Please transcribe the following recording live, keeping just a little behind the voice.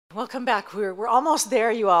Welcome back. We're almost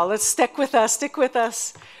there, you all. Let's stick with us. Stick with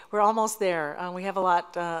us. We're almost there. We have a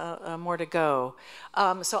lot more to go.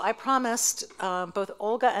 So I promised both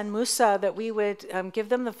Olga and Musa that we would give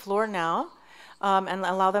them the floor now and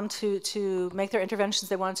allow them to make their interventions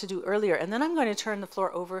they wanted to do earlier. And then I'm going to turn the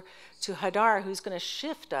floor over to Hadar, who's going to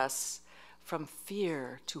shift us from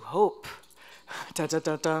fear to hope. Dun, dun,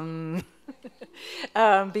 dun, dun.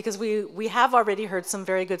 Because we have already heard some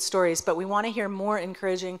very good stories, but we want to hear more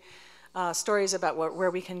encouraging stories about where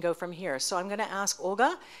we can go from here. So I'm going to ask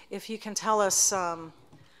Olga if you can tell us a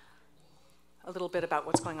little bit about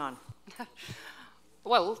what's going on.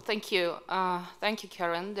 Well, thank you. Thank you,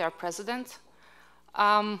 Karen, dear President.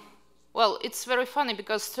 Well, it's very funny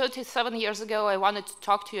because 37 years ago, I wanted to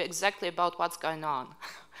talk to you exactly about what's going on.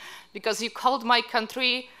 Because you called my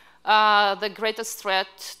country the greatest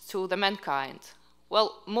threat to the mankind.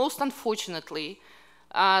 Well, most unfortunately,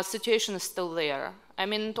 situation is still there. I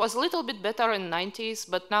mean, it was a little bit better in the 90s,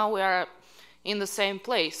 but now we are in the same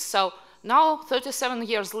place. So now, 37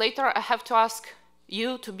 years later, I have to ask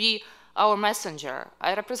you to be our messenger.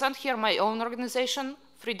 I represent here my own organization,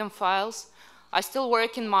 Freedom Files. I still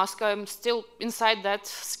work in Moscow. I'm still inside that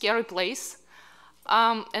scary place.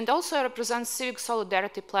 And also I represent Civic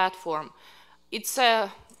Solidarity Platform. It's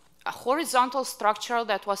a horizontal structure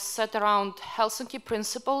that was set around Helsinki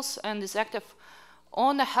principles and is active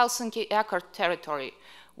on the Helsinki Accord territory,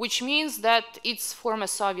 which means that it's former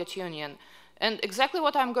Soviet Union. And exactly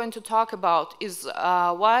what I'm going to talk about is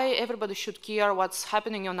why everybody should care what's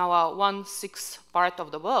happening on our 1/6 part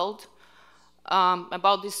of the world,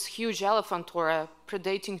 about this huge elephant or a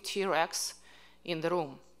predating T-Rex in the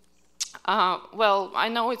room. Well, I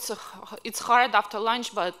know it's hard after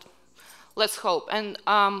lunch, but let's hope. And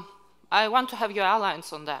I want to have your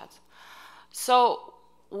alliance on that. So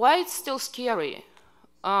why it's still scary?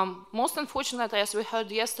 Most unfortunately, as we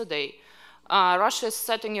heard yesterday, Russia is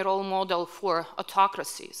setting a role model for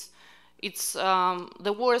autocracies. It's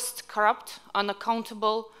the worst, corrupt,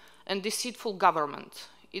 unaccountable, and deceitful government.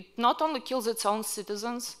 It not only kills its own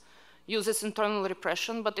citizens, uses internal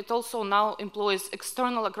repression, but it also now employs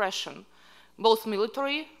external aggression, both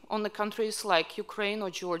military on the countries like Ukraine or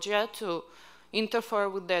Georgia to interfere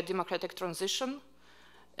with their democratic transition,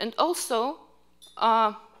 and also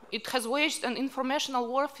it has waged an informational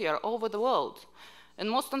warfare over the world. And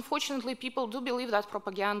most unfortunately, people do believe that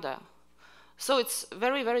propaganda. So it's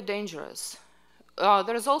very, very dangerous.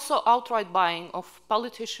 There is also outright buying of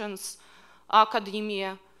politicians,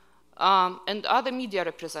 academia, and other media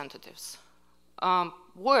representatives.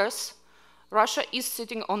 Worse, Russia is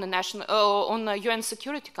sitting on the UN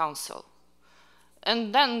Security Council.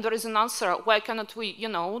 And then there is an answer, why cannot we,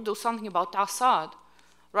 do something about Assad?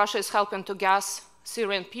 Russia is helping to gas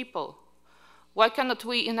Syrian people. Why cannot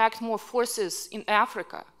we enact more forces in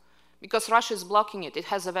Africa? Because Russia is blocking it. It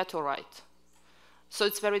has a veto right. So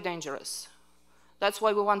it's very dangerous. That's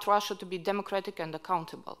why we want Russia to be democratic and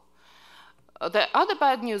accountable. The other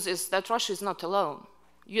bad news is that Russia is not alone.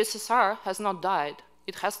 USSR has not died.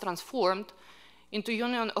 It has transformed into a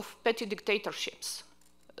union of petty dictatorships.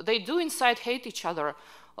 They do inside hate each other.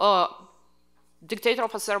 Dictator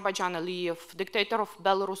of Azerbaijan, Aliyev, dictator of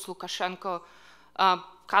Belarus, Lukashenko,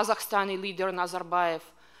 Kazakhstani leader Nazarbayev.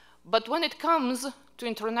 But when it comes to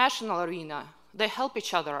international arena, they help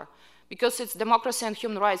each other because it's democracy and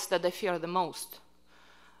human rights that they fear the most.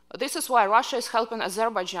 This is why Russia is helping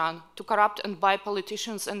Azerbaijan to corrupt and buy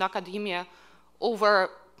politicians and academia over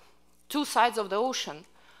two sides of the ocean.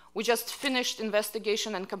 We just finished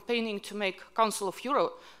investigation and campaigning to make Council of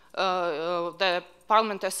Europe, the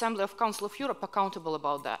Parliament Assembly of Council of Europe accountable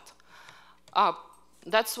about that.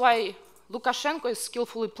 That's why Lukashenko is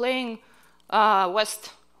skillfully playing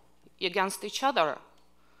West against each other.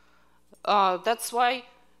 That's why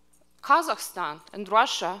Kazakhstan and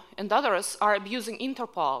Russia and others are abusing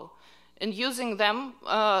Interpol and using them,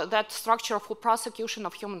 that structure for prosecution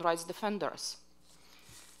of human rights defenders.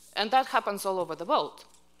 And that happens all over the world.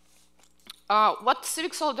 What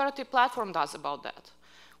Civic Solidarity Platform does about that,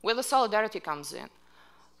 where the solidarity comes in.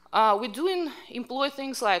 We do employ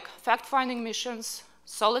things like fact-finding missions,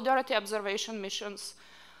 solidarity observation missions.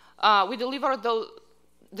 We deliver those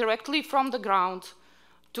directly from the ground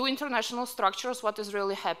to international structures, what is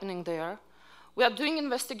really happening there. We are doing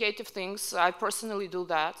investigative things. I personally do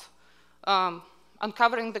that,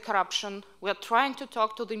 uncovering the corruption. We are trying to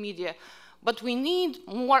talk to the media, but we need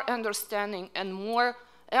more understanding and more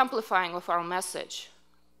amplifying of our message.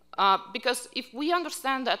 Because if we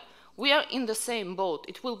understand that we are in the same boat,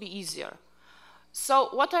 it will be easier. So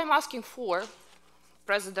what I'm asking for,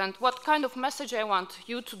 President, what kind of message I want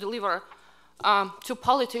you to deliver to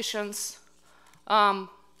politicians,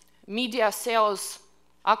 media, sales,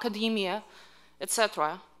 academia,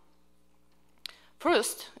 etc.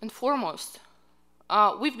 First and foremost,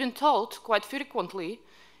 we've been told quite frequently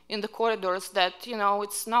in the corridors that, you know,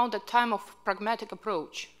 it's now the time of pragmatic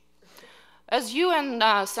approach. As you and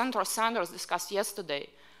Senator Sanders discussed yesterday,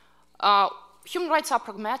 human rights are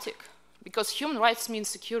pragmatic because human rights mean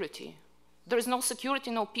security. There is no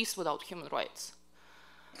security, no peace without human rights.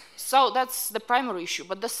 So that's the primary issue.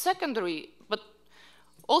 But the secondary, but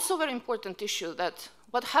also very important issue, that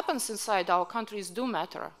what happens inside our countries do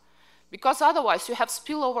matter. Because otherwise you have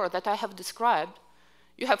spillover that I have described.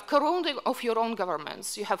 You have corroding of your own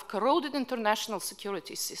governments. You have corroded international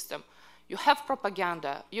security system. You have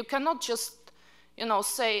propaganda. You cannot just, you know,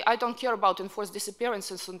 say, I don't care about enforced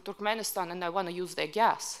disappearances in Turkmenistan and I want to use their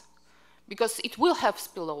gas. Because it will have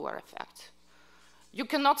spillover effect. You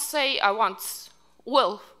cannot say, I want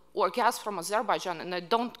oil or gas from Azerbaijan and I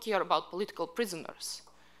don't care about political prisoners.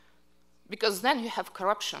 Because then you have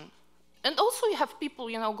corruption. And also you have people,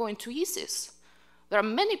 you know, going to ISIS. There are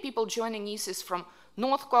many people joining ISIS from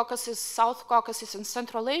North Caucasus, South Caucasus, and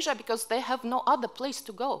Central Asia because they have no other place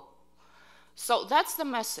to go. So that's the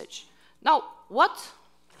message. Now, what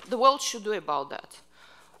the world should do about that?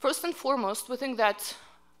 First and foremost, we think that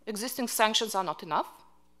existing sanctions are not enough.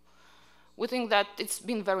 We think that it's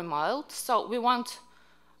been very mild, so we want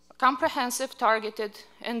comprehensive, targeted,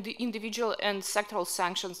 and individual and sectoral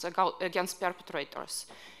sanctions against perpetrators.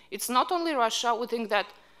 It's not only Russia. We think that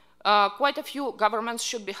quite a few governments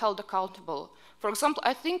should be held accountable. For example,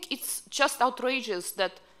 I think it's just outrageous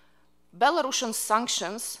that Belarusian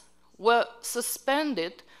sanctions were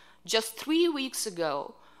suspended just 3 weeks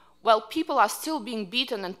ago, while people are still being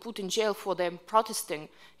beaten and put in jail for them protesting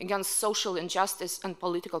against social injustice and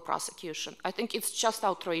political prosecution. I think it's just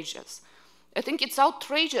outrageous. I think it's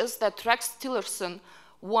outrageous that Rex Tillerson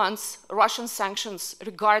wants Russian sanctions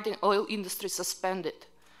regarding oil industry suspended.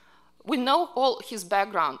 We know all his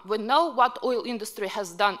background. We know what oil industry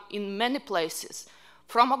has done in many places,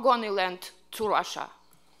 from Ogoniland to Russia.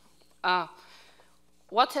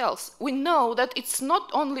 What else? We know that it's not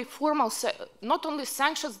only not only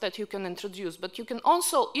sanctions that you can introduce, but you can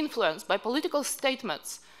also influence by political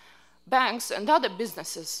statements banks and other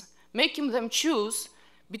businesses, making them choose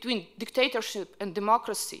between dictatorship and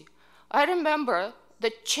democracy. I remember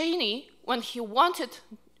that Cheney, when he wanted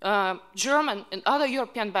German and other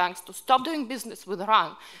European banks to stop doing business with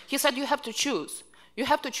Iran, he said you have to choose. You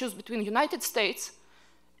have to choose between the United States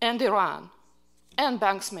and Iran. And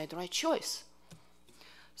banks made the right choice.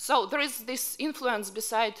 So there is this influence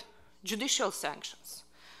beside judicial sanctions.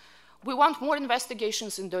 We want more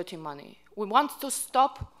investigations in dirty money. We want to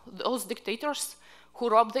stop those dictators who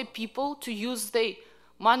rob their people to use their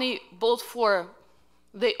money both for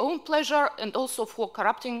their own pleasure and also for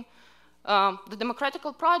corrupting the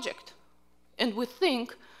democratical project. And we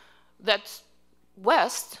think that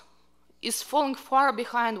West is falling far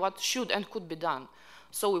behind what should and could be done.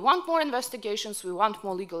 So we want more investigations, we want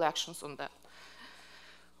more legal actions on that.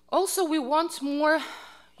 Also, we want more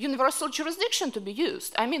universal jurisdiction to be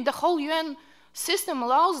used. I mean, the whole UN system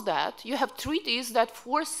allows that. You have treaties that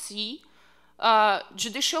foresee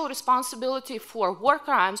judicial responsibility for war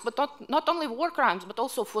crimes, but not only war crimes, but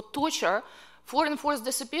also for torture, for enforced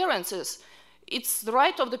disappearances. It's the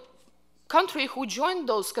right of the country who joined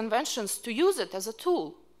those conventions to use it as a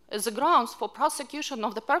tool, as a grounds for prosecution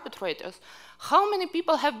of the perpetrators. How many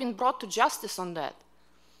people have been brought to justice on that?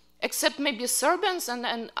 Except maybe Serbians,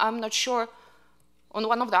 and I'm not sure, on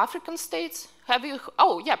one of the African states. Have you,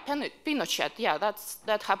 oh yeah, Pinochet, yeah,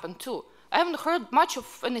 that happened too. I haven't heard much of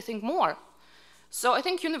anything more. So I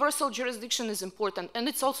think universal jurisdiction is important, and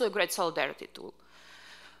it's also a great solidarity tool.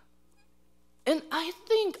 And I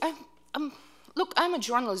think, look, I'm a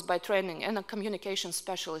journalist by training and a communication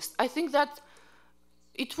specialist. I think that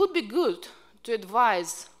it would be good to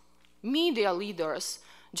advise media leaders,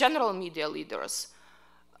 general media leaders,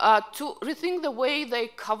 to rethink the way they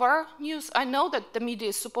cover news. I know that the media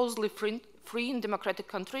is supposedly free in democratic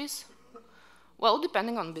countries. Well,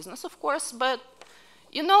 depending on business, of course, but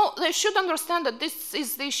you know, they should understand that this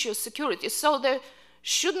is the issue of security. So there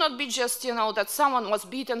should not be just, you know, that someone was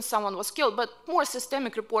beaten, someone was killed, but more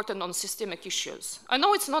systemic reporting on systemic issues. I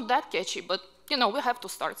know it's not that catchy, but, you know, we have to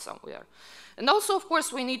start somewhere. And also, of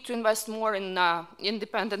course, we need to invest more in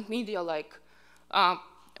independent media like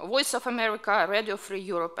Voice of America, Radio Free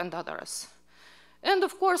Europe, and others. And,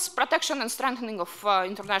 of course, protection and strengthening of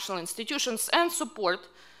international institutions and support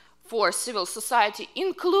for civil society,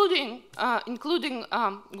 including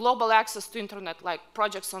global access to internet, like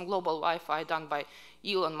projects on global Wi-Fi done by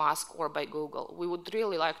Elon Musk or by Google. We would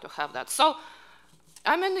really like to have that. So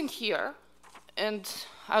I'm ending here, And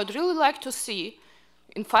I would really like to see,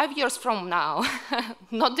 in 5 years from now,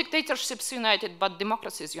 not dictatorships united, but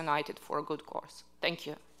democracies united for a good cause. Thank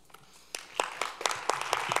you.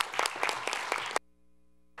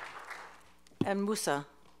 And Musa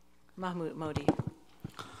Mahmoud Modi.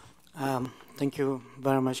 Thank you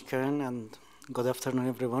very much, Karen, and good afternoon,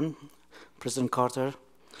 everyone. President Carter,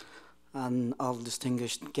 and all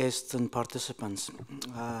distinguished guests and participants.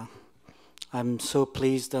 I'm so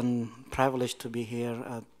pleased and privileged to be here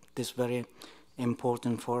at this very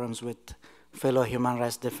important forums with fellow human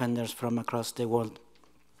rights defenders from across the world.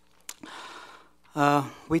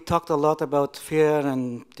 We talked a lot about fear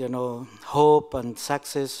and hope and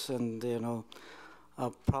success and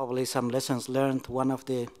probably some lessons learned. One of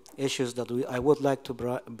the issues that I would like to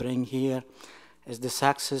bring here is the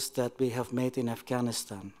success that we have made in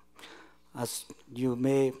Afghanistan. As you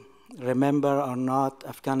may remember or not,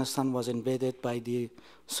 Afghanistan was invaded by the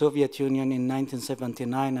Soviet Union in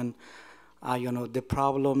 1979, and the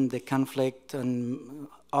problem, the conflict, and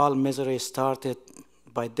all misery started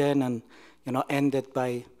by then, and ended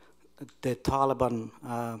by the Taliban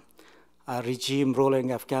regime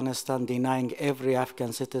ruling Afghanistan, denying every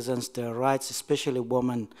Afghan citizens their rights, especially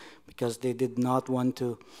women, because they did not want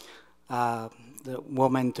to the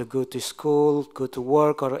women to go to school, go to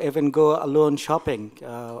work, or even go alone shopping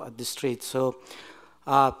at the street. So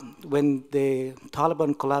when the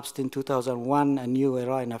Taliban collapsed in 2001, a new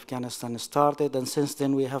era in Afghanistan started, and since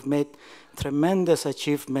then we have made tremendous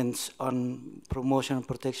achievements on promotion and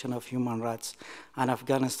protection of human rights, and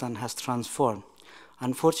Afghanistan has transformed.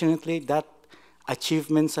 Unfortunately, that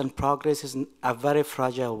achievements and progress is a very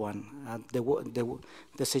fragile one.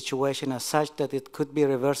 The situation is such that it could be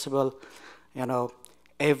reversible,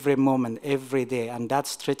 every moment, every day, and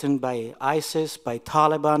that's threatened by ISIS, by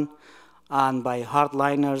Taliban, and by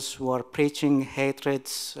hardliners who are preaching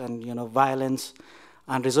hatreds and violence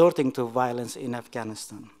and resorting to violence in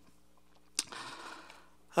Afghanistan.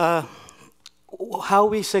 How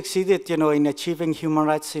we succeeded, in achieving human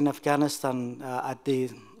rights in Afghanistan at the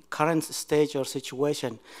current stage or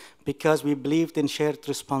situation, because we believed in shared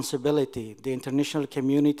responsibility. The international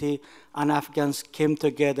community and Afghans came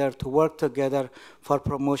together to work together for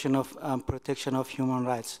promotion of protection of human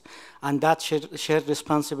rights. And that shared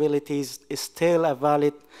responsibility is still a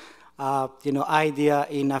valid idea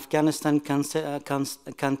in Afghanistan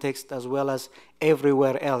context as well as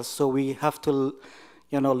everywhere else. So we have to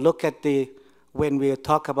look at when we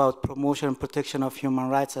talk about promotion and protection of human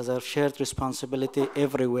rights as a shared responsibility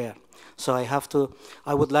everywhere. So I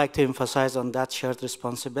would like to emphasize on that shared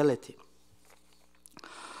responsibility.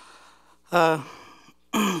 The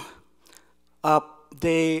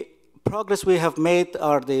progress we have made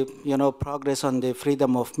are the progress on the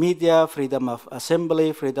freedom of media, freedom of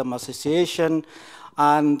assembly, freedom of association,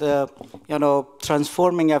 and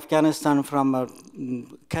transforming Afghanistan from a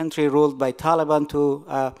country ruled by Taliban to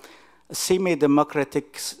a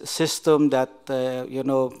semi-democratic system that,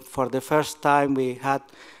 for the first time we had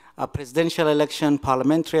a presidential election,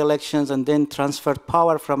 parliamentary elections, and then transferred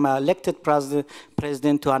power from an elected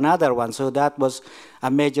president to another one. So that was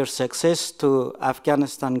a major success to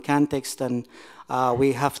Afghanistan context, and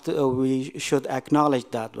we should acknowledge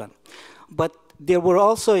that one. But there were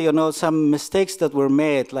also, some mistakes that were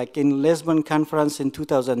made, like in Lisbon conference in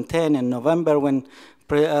 2010 in November, when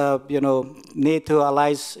NATO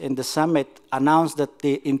allies in the summit announced that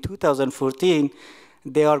in 2014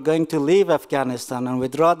 they are going to leave Afghanistan and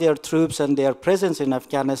withdraw their troops and their presence in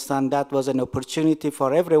Afghanistan. That was an opportunity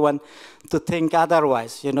for everyone to think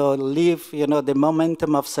otherwise, leave, the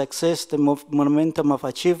momentum of success, the momentum of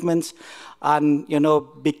achievements, and,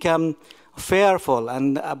 become fearful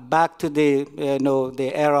and back to the,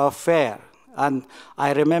 the era of fear. And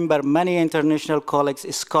I remember many international colleagues,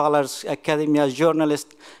 scholars, academia,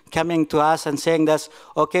 journalists coming to us and saying that,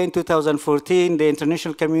 okay, in 2014, the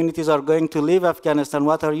international communities are going to leave Afghanistan.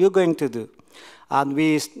 What are you going to do? And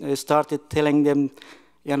we started telling them,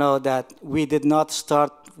 that we did not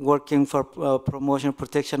start working for promotion,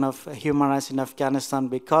 protection of human rights in Afghanistan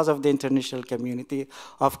because of the international community.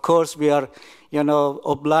 Of course, we are,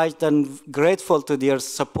 obliged and grateful to their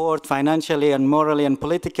support financially and morally and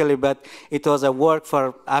politically, but it was a work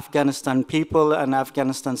for Afghanistan people and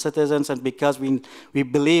Afghanistan citizens, and because we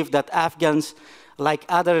believe that Afghans, like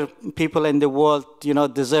other people in the world,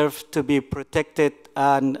 deserve to be protected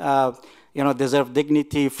and, deserve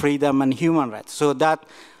dignity, freedom, and human rights. So that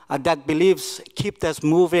beliefs kept us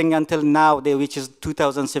moving until now, which is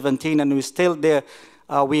 2017, and we still there.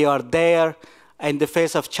 We are there in the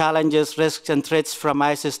face of challenges, risks, and threats from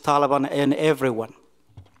ISIS, Taliban, and everyone.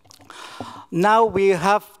 Now we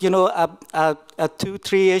have, two,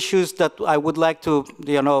 three issues that I would like to,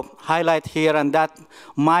 highlight here, and that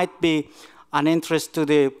might be an interest to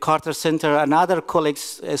the Carter Center and other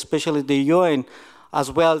colleagues, especially the UN,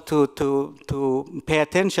 as well, to pay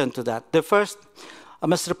attention to that. The first,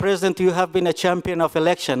 Mr. President, you have been a champion of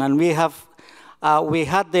election, and we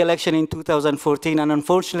had the election in 2014, and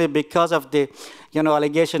unfortunately, because of the,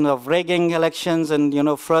 allegation of rigging elections and,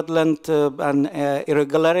 fraudulent and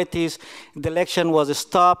irregularities, the election was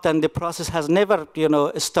stopped, and the process has never,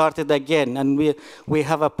 started again. And we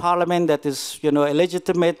have a parliament that is,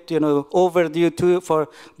 illegitimate, overdue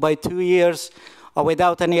by 2 years.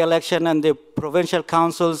 Without any election, and the provincial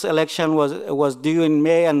council's election was due in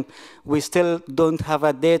May, and we still don't have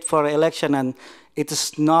a date for election, and it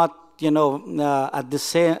is not, at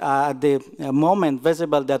the moment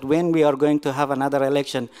visible that when we are going to have another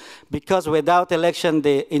election, because without election,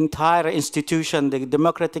 the entire institution, the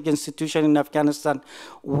democratic institution in Afghanistan,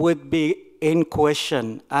 would be in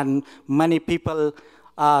question, and many people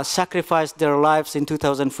sacrificed their lives in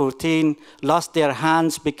 2014, lost their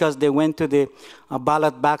hands because they went to the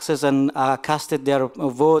ballot boxes and casted their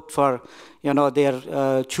vote for,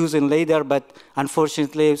 their chosen leader. But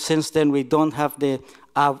unfortunately, since then, we don't have the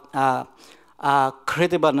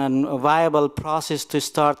credible and viable process to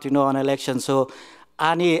start, an election. So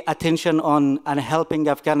any attention on helping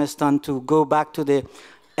Afghanistan to go back to the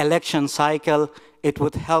election cycle, it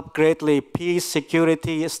would help greatly peace,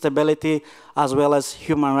 security, stability, as well as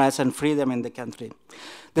human rights and freedom in the country.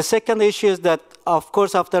 The second issue is that, of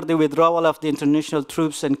course, after the withdrawal of the international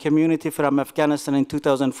troops and community from Afghanistan in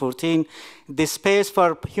 2014, the space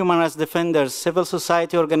for human rights defenders, civil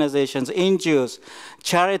society organizations, NGOs,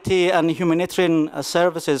 charity and humanitarian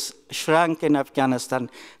services shrank in Afghanistan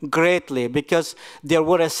greatly, because there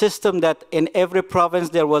were a system that in every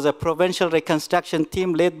province there was a provincial reconstruction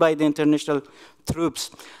team led by the international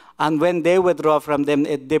troops. And when they withdraw from them,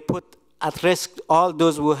 they put at risk all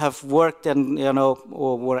those who have worked and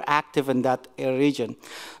or were active in that region.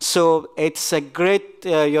 So it's a great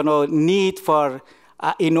need for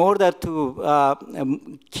in order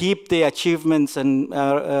to keep the achievements and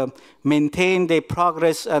maintain the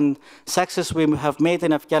progress and success we have made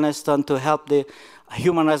in Afghanistan, to help the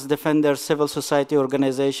human rights defenders, civil society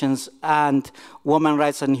organizations, and women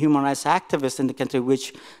rights and human rights activists in the country,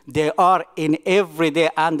 which they are in every day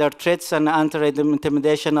under threats and under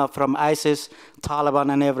intimidation from ISIS, Taliban,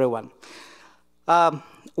 and everyone.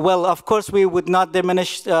 Well, of course, we would not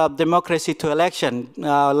diminish democracy to election.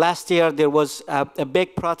 Last year, there was a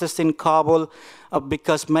big protest in Kabul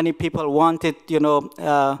because many people wanted,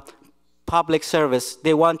 public service.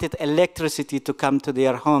 They wanted electricity to come to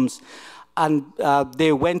their homes. And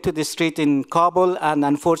they went to the street in Kabul, and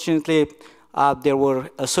unfortunately, there were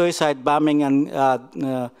a suicide bombing, and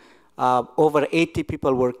over 80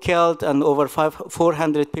 people were killed, and over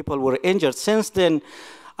 400 people were injured. Since then,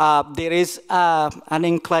 there is an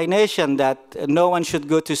inclination that no one should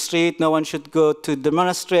go to street, no one should go to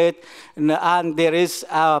demonstrate, and there is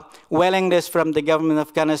a willingness from the government of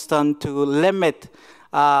Afghanistan to limit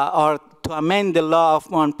or to amend the law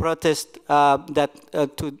on protest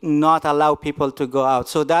to not allow people to go out.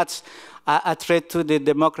 So that's a threat to the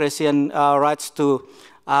democracy and rights to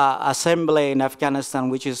assembly in Afghanistan,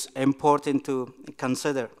 which is important to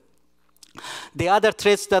consider. The other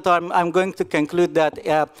threats that I'm going to conclude that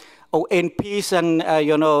in peace and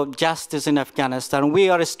justice in Afghanistan, we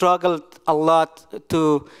are struggled a lot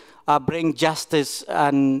to bring justice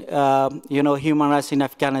and human rights in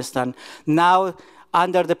Afghanistan. Now,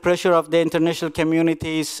 under the pressure of the international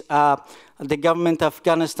communities, the government of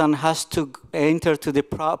Afghanistan has to enter to the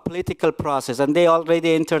political process, and they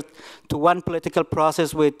already entered to one political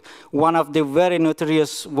process with one of the very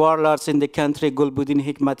notorious warlords in the country, Gulbuddin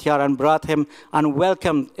Hikmatyar, and brought him and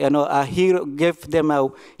welcomed, a hero, gave them a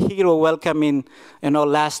hero welcome in,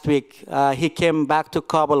 last week. He came back to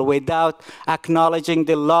Kabul without acknowledging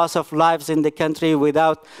the loss of lives in the country,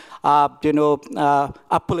 without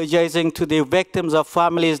apologizing to the victims of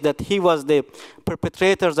families that he was the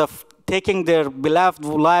perpetrators of taking their beloved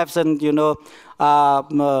lives, and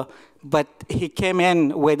but he came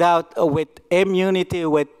in with immunity,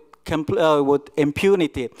 with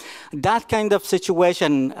impunity. That kind of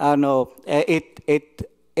situation, it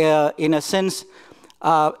in a sense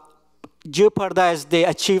jeopardized the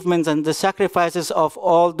achievements and the sacrifices of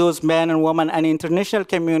all those men and women and international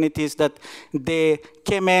communities that they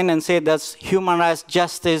came in and said that human rights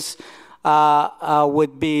justice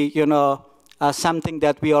would be, something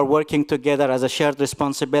that we are working together as a shared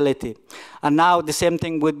responsibility. And now the same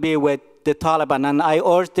thing would be with the Taliban. And I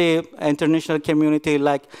urge the international community,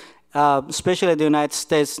 like especially the United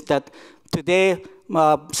States, that Today,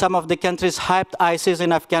 some of the countries hyped ISIS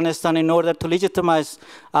in Afghanistan in order to legitimize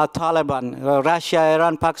Taliban. Russia,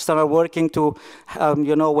 Iran, Pakistan are working to,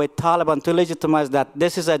 with Taliban to legitimize that.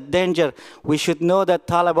 This is a danger. We should know that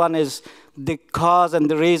Taliban is the cause and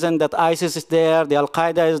the reason that ISIS is there, the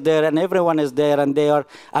Al-Qaeda is there, and everyone is there, and they are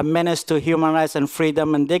a menace to human rights and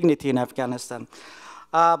freedom and dignity in Afghanistan.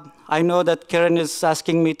 I know that Karen is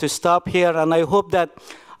asking me to stop here, and I hope that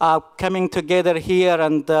coming together here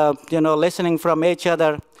and listening from each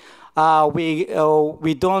other, we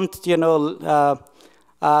don't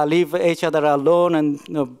leave each other alone,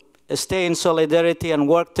 and stay in solidarity and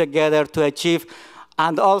work together to achieve,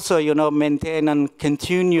 and also maintain and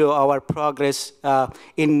continue our progress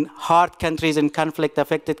in hard countries, in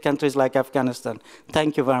conflict-affected countries like Afghanistan.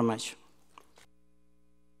 Thank you very much.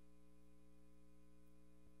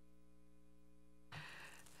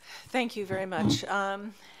 Thank you very much.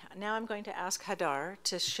 Now I'm going to ask Hadar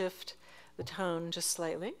to shift the tone just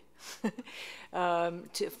slightly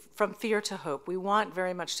from fear to hope. We want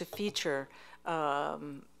very much to feature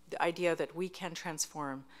the idea that we can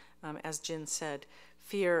transform. As Jin said,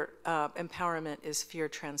 fear, empowerment is fear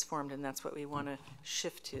transformed, and that's what we want to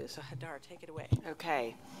shift to. So Hadar, take it away.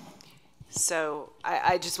 Okay. So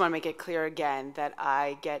I just want to make it clear again that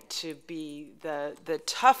I get to be the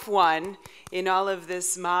tough one in all of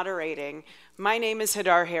this moderating. My name is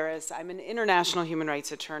Hadar Harris. I'm an international human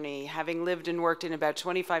rights attorney, having lived and worked in about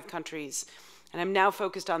 25 countries, and I'm now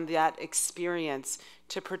focused on that experience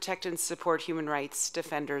to protect and support human rights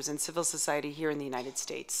defenders and civil society here in the United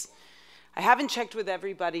States. I haven't checked with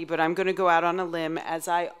everybody, but I'm going to go out on a limb, as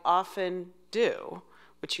I often do,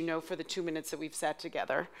 which you know for the 2 minutes that we've sat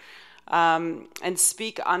together, and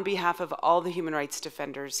speak on behalf of all the human rights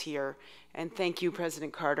defenders here. And thank you,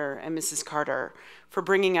 President Carter and Mrs. Carter, for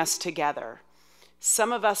bringing us together.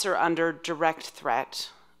 Some of us are under direct threat.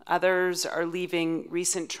 Others are leaving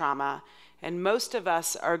recent trauma. And most of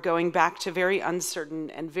us are going back to very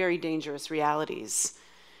uncertain and very dangerous realities.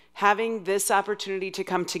 Having this opportunity to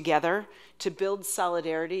come together, to build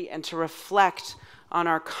solidarity, and to reflect on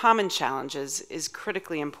our common challenges is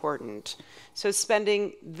critically important. So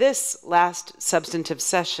spending this last substantive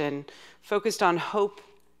session focused on hope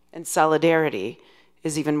and solidarity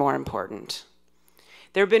is even more important.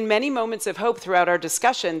 There have been many moments of hope throughout our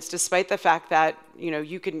discussions, despite the fact that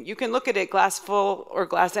you can look at it glass full or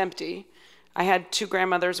glass empty. I had two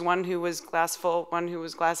grandmothers, one who was glass full, one who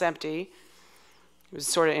was glass empty. It was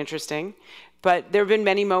sort of interesting. But there have been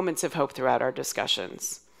many moments of hope throughout our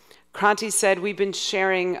discussions. Kranti said we've been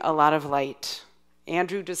sharing a lot of light.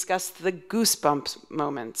 Andrew discussed the goosebump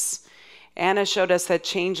moments. Anna showed us that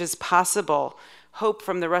change is possible, hope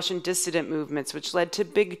from the Russian dissident movements, which led to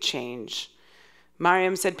big change.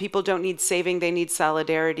 Mariam said people don't need saving, they need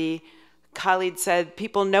solidarity. Khalid said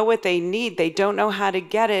people know what they need, they don't know how to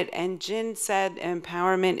get it. And Jin said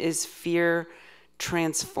empowerment is fear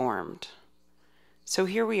transformed. So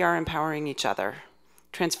here we are empowering each other,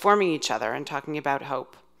 transforming each other, and talking about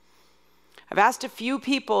hope. I've asked a few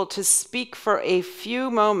people to speak for a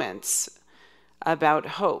few moments about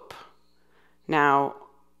hope. Now,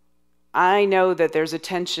 I know that there's a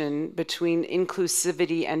tension between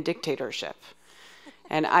inclusivity and dictatorship.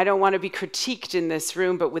 And I don't want to be critiqued in this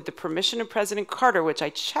room, but with the permission of President Carter, which I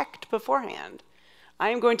checked beforehand, I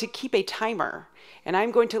am going to keep a timer, and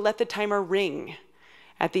I'm going to let the timer ring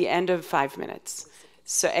at the end of 5 minutes.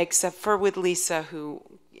 So, except for with Lisa, who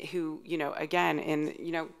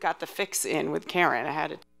again, got the fix in with Karen. I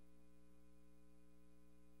had it.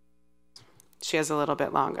 She has a little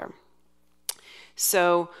bit longer.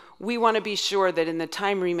 So we want to be sure that in the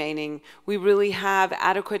time remaining, we really have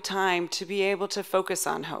adequate time to be able to focus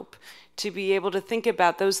on hope, to be able to think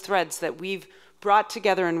about those threads that we've brought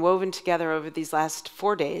together and woven together over these last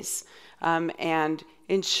 4 days, and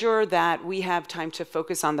ensure that we have time to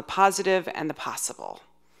focus on the positive and the possible.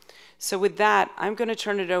 So with that, I'm going to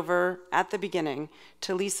turn it over at the beginning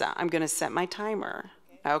to Lisa. I'm going to set my timer.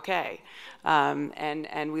 Okay.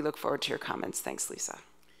 And we look forward to your comments. Thanks, Lisa.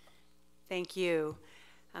 Thank you.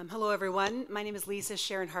 Hello, everyone. My name is Lisa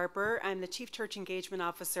Sharon Harper. I'm the Chief Church Engagement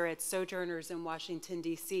Officer at Sojourners in Washington,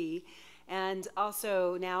 D.C., and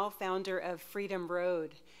also now founder of Freedom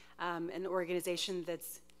Road, an organization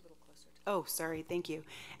that's thank you.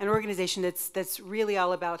 An organization that's really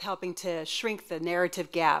all about helping to shrink the narrative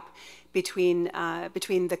gap between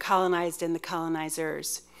the colonized and the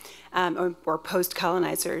colonizers, or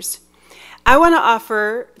post-colonizers. I want to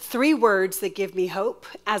offer 3 words that give me hope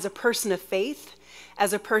as a person of faith,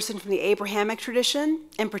 as a person from the Abrahamic tradition,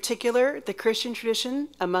 in particular the Christian tradition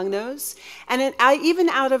among those, and even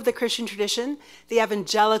out of the Christian tradition, the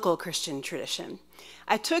evangelical Christian tradition.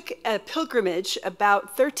 I took a pilgrimage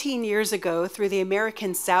about 13 years ago through the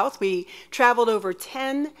American South. We traveled over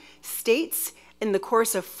 10 states in the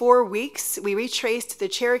course of 4 weeks. We retraced the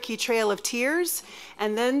Cherokee Trail of Tears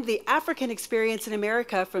and then the African experience in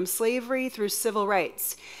America from slavery through civil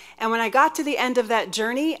rights. And when I got to the end of that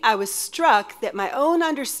journey, I was struck that my own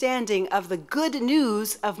understanding of the good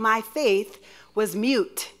news of my faith was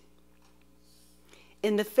mute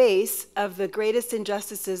in the face of the greatest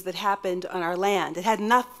injustices that happened on our land. It had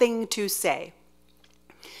nothing to say.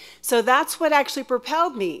 So that's what actually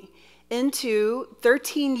propelled me into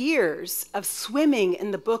 13 years of swimming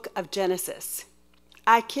in the book of Genesis.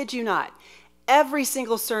 I kid you not. Every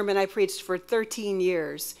single sermon I preached for 13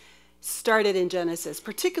 years started in Genesis,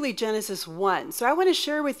 particularly Genesis 1. So I want to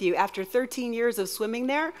share with you, after 13 years of swimming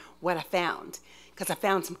there, what I found, because I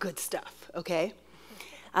found some good stuff, okay?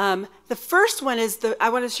 The first one is, I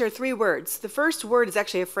want to share 3 words. The first word is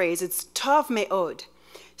actually a phrase. It's tov me'od.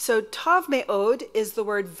 So tov me'od is the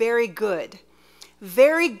word very good.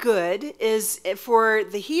 Very good is, for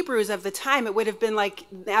the Hebrews of the time, it would have been like,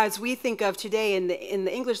 as we think of today in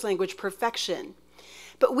the English language, perfection.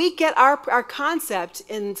 But we get our concept,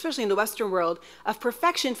 especially in the Western world, of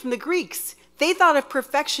perfection from the Greeks. They thought of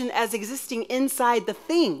perfection as existing inside the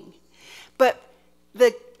thing. But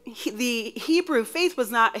the Hebrew faith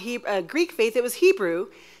was not a Greek faith, it was Hebrew.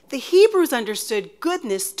 The Hebrews understood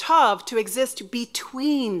goodness, tov, to exist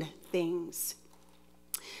between things,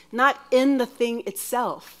 not in the thing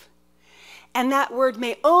itself. And that word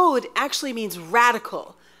me'od actually means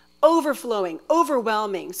radical, overflowing,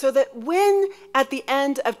 overwhelming. So that when at the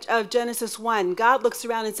end of Genesis 1, God looks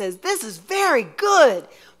around and says, this is very good,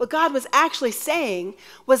 what God was actually saying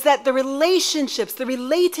was that the relationships, the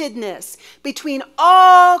relatedness between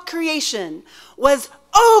all creation was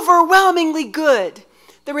overwhelmingly good.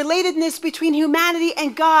 The relatedness between humanity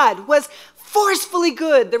and God was forcefully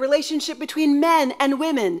good. The relationship between men and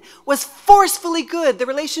women was forcefully good. The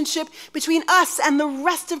relationship between us and the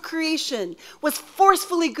rest of creation was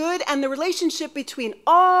forcefully good. And the relationship between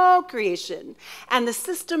all creation and the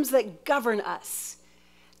systems that govern us,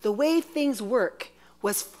 the way things work,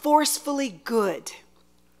 was forcefully good.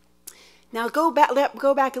 Now go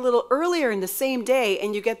back a little earlier in the same day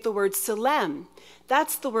and you get the word Selem.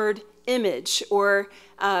 That's the word image or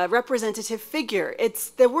representative figure. It's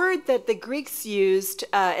the word that the Greeks used,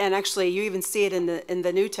 and actually you even see it in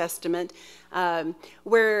the New Testament,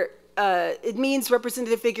 where it means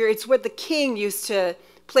representative figure. It's what the king used to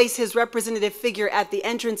place his representative figure at the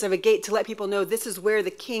entrance of a gate to let people know this is where the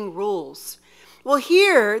king rules. Well,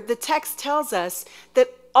 here the text tells us that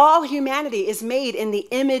all humanity is made in the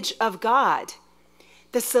image of God,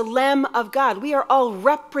 the Selem of God. We are all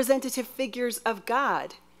representative figures of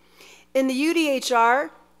God. In the UDHR,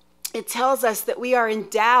 it tells us that we are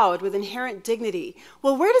endowed with inherent dignity.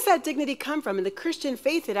 Well, where does that dignity come from? In the Christian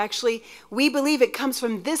faith, we believe it comes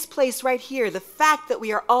from this place right here, the fact that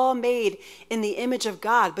we are all made in the image of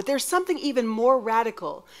God. But there's something even more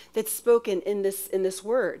radical that's spoken in this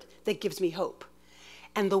word that gives me hope.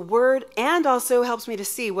 And the word, and also helps me to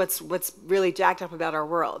see what's really jacked up about our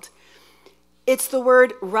world. It's the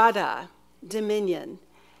word rada, dominion.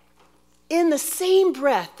 In the same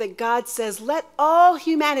breath that God says, let all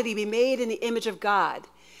humanity be made in the image of God,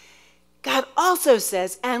 God also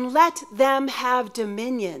says, and let them have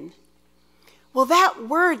dominion. Well, that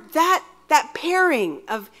word, that pairing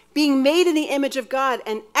of being made in the image of God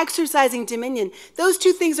and exercising dominion, those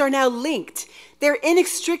two things are now linked. They're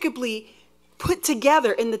inextricably put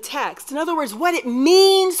together in the text. In other words, what it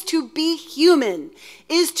means to be human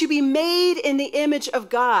is to be made in the image of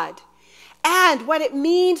God. And what it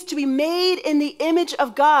means to be made in the image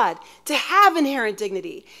of God, to have inherent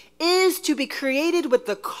dignity, is to be created with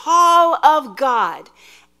the call of God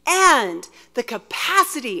and the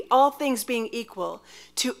capacity, all things being equal,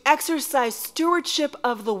 to exercise stewardship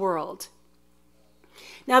of the world.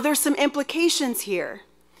 Now, there's some implications here.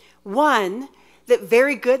 One, that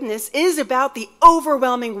very goodness is about the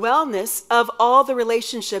overwhelming wellness of all the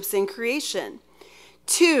relationships in creation.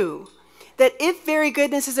 Two, that if very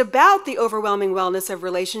goodness is about the overwhelming wellness of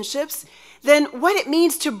relationships, then what it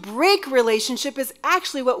means to break relationship is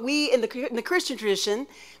actually what we in the Christian tradition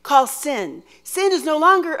call sin. Sin is no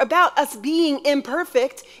longer about us being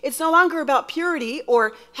imperfect. It's no longer about purity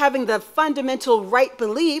or having the fundamental right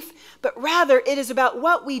belief, but rather it is about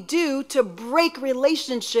what we do to break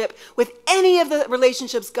relationship with any of the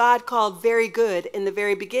relationships God called very good in the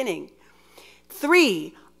very beginning.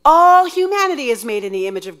 3, all humanity is made in the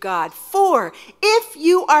image of God. 4, if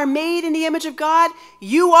you are made in the image of God,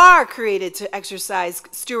 you are created to exercise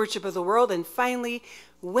stewardship of the world. And finally,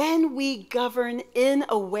 when we govern in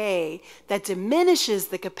a way that diminishes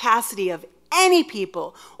the capacity of any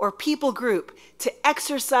people or people group to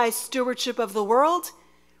exercise stewardship of the world,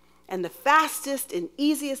 and the fastest and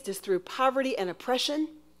easiest is through poverty and oppression,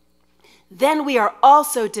 then we are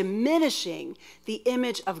also diminishing the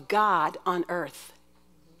image of God on earth.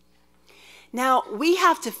 Now, we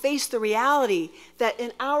have to face the reality that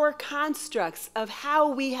in our constructs of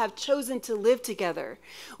how we have chosen to live together,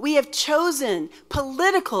 we have chosen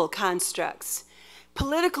political constructs.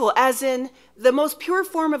 Political as in the most pure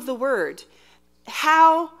form of the word,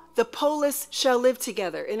 how the polis shall live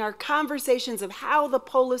together. In our conversations of how the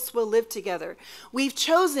polis will live together, we've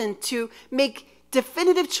chosen to make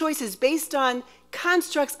definitive choices based on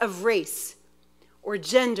constructs of race or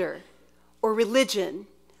gender or religion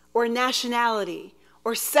or nationality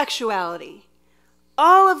or sexuality.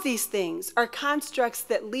 All of these things are constructs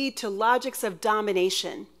that lead to logics of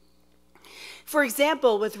domination. For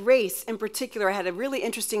example, with race in particular, I had a really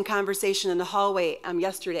interesting conversation in the hallway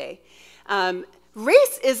yesterday.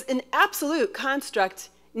 Race is an absolute construct.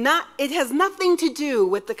 It has nothing to do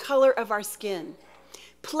with the color of our skin.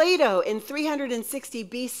 Plato in 360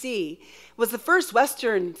 BC was the first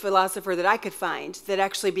Western philosopher that I could find that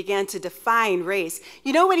actually began to define race.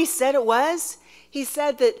 You know what he said it was? He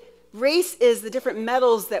said that race is the different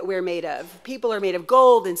metals that we're made of. People are made of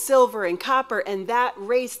gold and silver and copper, and that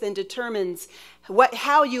race then determines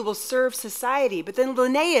how you will serve society. But then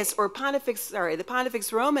Linnaeus, the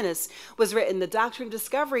Pontifex Romanus was written, the Doctrine of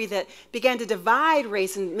Discovery, that began to divide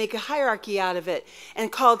race and make a hierarchy out of it,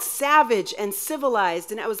 and called savage and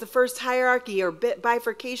civilized, and that was the first hierarchy or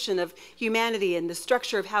bifurcation of humanity and the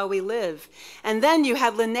structure of how we live. And then you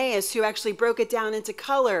had Linnaeus, who actually broke it down into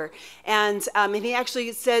color, and he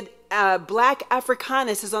actually said, black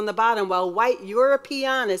Africanus is on the bottom, while white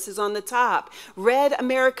Europeanus is on the top. Red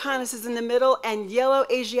Americanus is in the middle, and yellow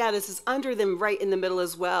Asiatus is under them right in the middle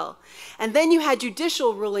as well. And then you had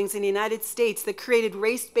judicial rulings in the United States that created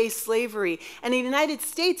race-based slavery. And in the United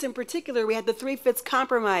States in particular, we had the Three-Fifths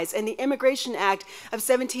Compromise and the Immigration Act of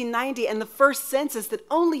 1790 and the first census that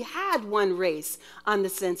only had one race on the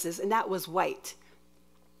census, and that was white.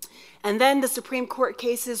 And then the Supreme Court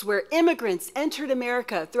cases where immigrants entered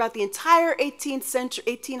America throughout the entire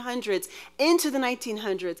 1800s into the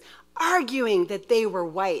 1900s, arguing that they were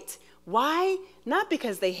white. Why? Not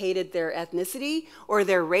because they hated their ethnicity or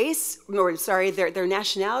their race, their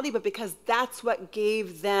nationality, but because that's what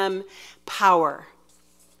gave them power.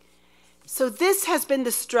 So this has been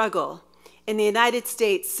the struggle in the United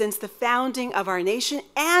States since the founding of our nation,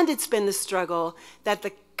 and it's been the struggle that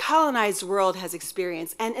the colonized world has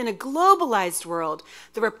experienced. And in a globalized world,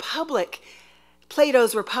 the republic,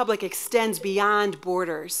 Plato's republic, extends beyond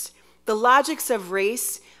borders. The logics of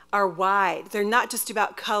race are wide. They're not just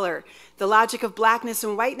about color. The logic of blackness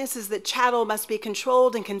and whiteness is that chattel must be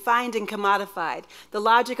controlled and confined and commodified. The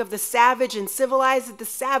logic of the savage and civilized is that the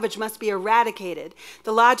savage must be eradicated.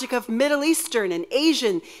 The logic of Middle Eastern and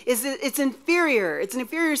Asian is that it's inferior. It's an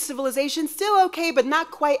inferior civilization, still okay, but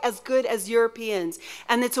not quite as good as Europeans.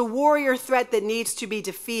 And it's a warrior threat that needs to be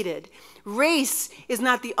defeated. Race is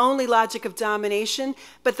not the only logic of domination,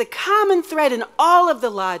 but the common thread in all of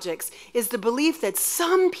the logics is the belief that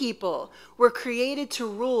some people were created to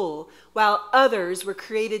rule while others were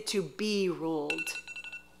created to be ruled.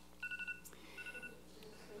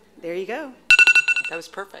 There you go. That was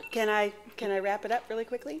perfect. Can I wrap it up really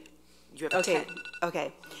quickly? You have 10.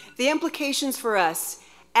 Okay. The implications for us,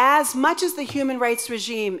 as much as the human rights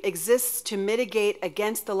regime exists to mitigate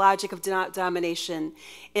against the logic of domination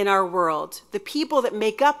in our world, the people that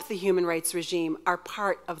make up the human rights regime are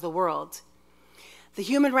part of the world. The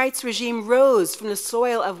human rights regime rose from the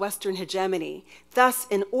soil of Western hegemony. Thus,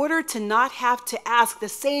 in order to not have to ask the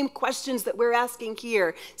same questions that we're asking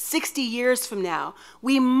here 60 years from now,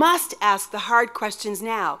 we must ask the hard questions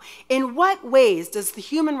now. In what ways does the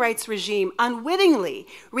human rights regime unwittingly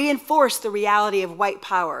reinforce the reality of white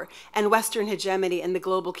power and Western hegemony in the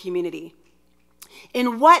global community?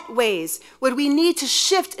 In what ways would we need to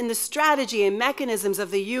shift in the strategy and mechanisms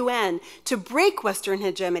of the UN to break Western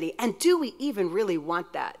hegemony? And do we even really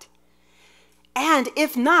want that? And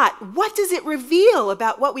if not, what does it reveal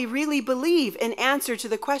about what we really believe in answer to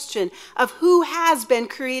the question of who has been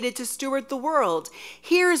created to steward the world?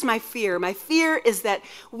 Here's my fear. My fear is that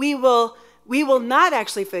we will not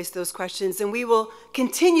actually face those questions, and we will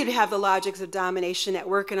continue to have the logics of domination at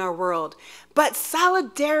work in our world. But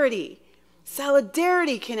solidarity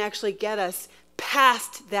can actually get us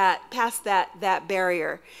past that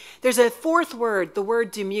barrier. There's a fourth word, the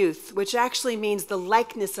word demuth, which actually means the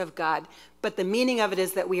likeness of God, but the meaning of it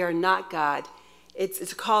is that we are not God.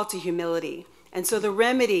 It's a call to humility. And so the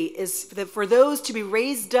remedy is for those to be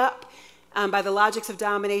raised up by the logics of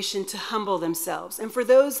domination to humble themselves, and for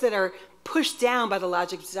those that are pushed down by the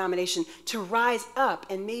logic of domination to rise up,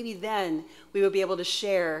 and maybe then we will be able to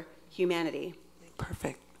share humanity.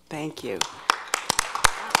 Perfect. Thank you.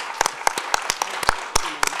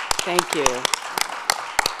 Thank you.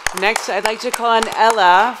 Next, I'd like to call on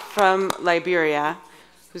Ella from Liberia,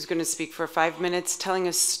 who's going to speak for 5 minutes, telling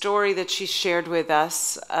a story that she shared with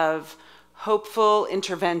us of hopeful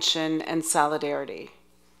intervention and solidarity.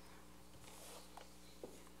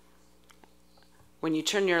 When you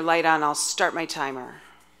turn your light on, I'll start my timer.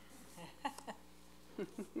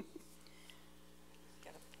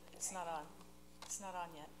 It's not on. It's not on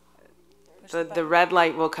yet. The red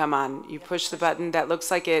light will come on. You push the button. That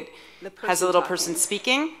looks like it has a little person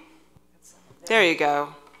speaking. There you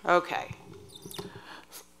go. Okay.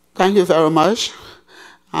 Thank you very much.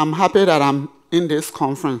 I'm happy that I'm in this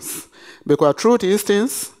conference, because through these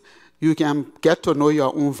things, you can get to know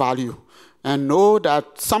your own value and know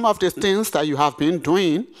that some of the things that you have been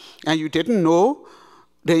doing and you didn't know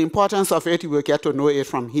the importance of it, you will get to know it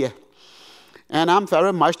from here. And I'm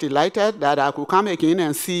very much delighted that I could come again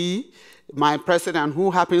and see my president, who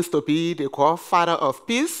happens to be the godfather of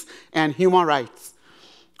peace and human rights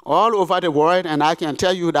all over the world, and I can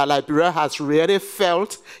tell you that Liberia has really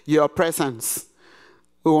felt your presence.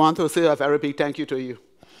 We want to say a very big thank you to you.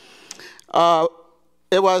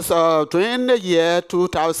 It was during the year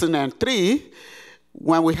 2003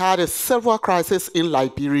 when we had a civil crisis in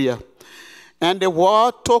Liberia, and the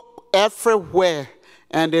war took everywhere,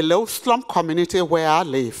 and the little slum community where I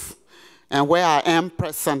live and where I am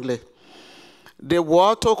presently. The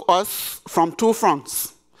war took us from two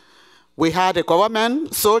fronts. We had the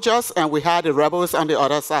government soldiers and we had the rebels on the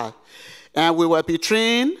other side. And we were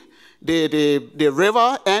between the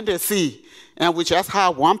river and the sea, and we just had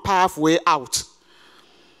one pathway out.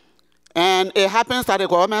 And it happens that the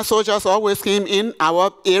government soldiers always came in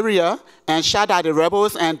our area and shot at the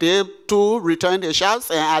rebels, and they too returned the shots,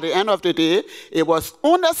 and at the end of the day, it was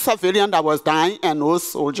only civilian that was dying and no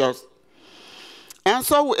soldiers. And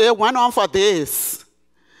so it went on for days.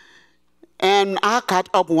 And I got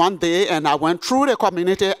up one day and I went through the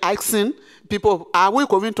community asking people, are we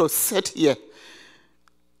going to sit here?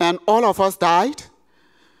 And all of us died.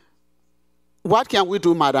 What can we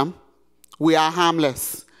do, madam? We are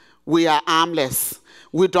harmless. We are armless.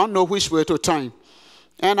 We don't know which way to turn.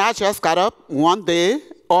 And I just got up one day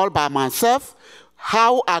all by myself.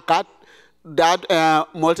 How I got that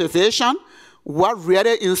motivation, what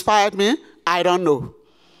really inspired me, I don't know.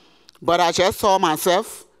 But I just saw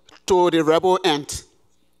myself to the rebel end.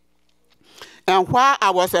 And while I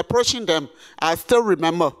was approaching them, I still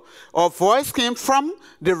remember a voice came from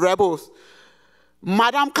the rebels.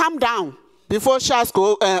 Madam, come down before shots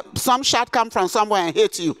go, some shot come from somewhere and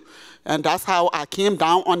hit you. And that's how I came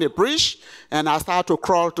down on the bridge and I started to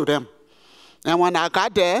crawl to them. And when I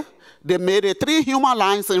got there, they made 3 human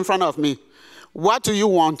lines in front of me. What do you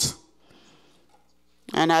want?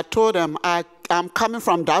 And I told them, I'm coming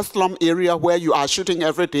from that slum area where you are shooting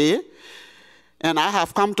every day. And I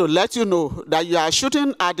have come to let you know that you are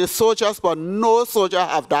shooting at the soldiers, but no soldier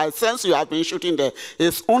have died since you have been shooting there.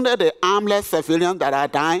 It's only the armless civilians that are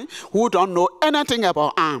dying who don't know anything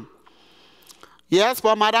about arm. Yes,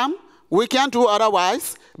 but madam, we can't do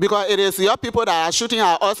otherwise because it is your people that are shooting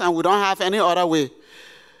at us and we don't have any other way.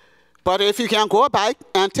 But if you can go back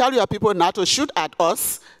and tell your people not to shoot at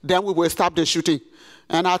us, then we will stop the shooting.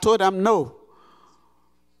 And I told them, no,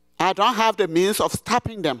 I don't have the means of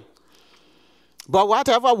stopping them. But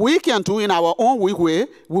whatever we can do in our own way,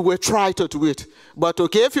 we will try to do it. But to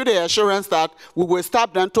give you the assurance that we will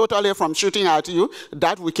stop them totally from shooting at you,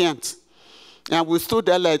 that we can't. And we stood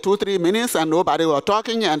there like 2-3 minutes and nobody was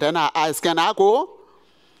talking, and then I asked, can I go?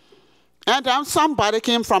 And then somebody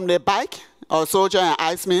came from the back, a soldier, and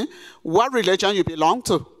asked me, what religion you belong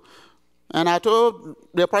to? And I told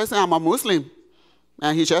the person I'm a Muslim.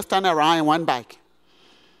 And he just turned around and went back.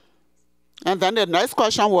 And then the next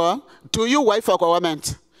question was, do you work for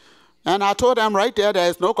government? And I told them right there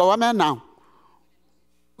is no government now.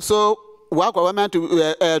 So what government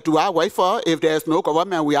do I work for? If there's no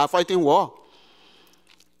government, we are fighting war.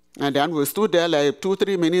 And then we stood there like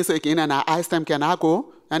 2-3 minutes again, and I asked them, can I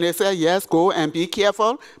go? And they said, yes, go and be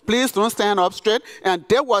careful. Please don't stand up straight. And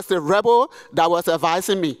there was the rebel that was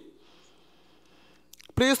advising me.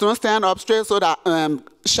 Please don't stand up straight so that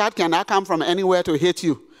shot cannot come from anywhere to hit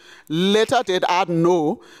you. Later did I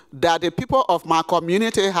know that the people of my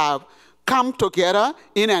community have come together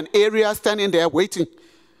in an area standing there waiting.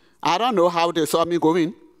 I don't know how they saw me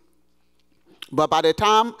going. But by the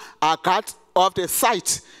time I got off the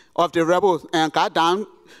site, of the rebels and got down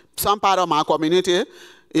some part of my community,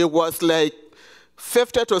 it was like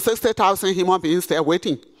 50 to 60,000 human beings there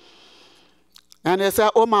waiting. And they said,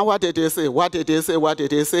 oh man, what did they say? What did they say? What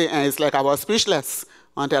did they say? And it's like I was speechless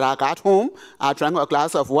until I got home. I drank a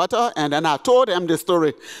glass of water, and then I told them the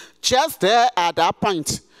story. Just there at that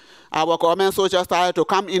point, our government soldiers started to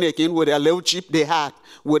come in again with a little jeep they had,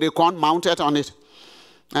 with a gun mounted on it.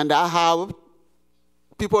 And that's how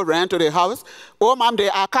people ran to the house. Oh, ma'am, they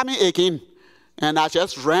are coming again. And I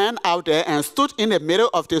just ran out there and stood in the middle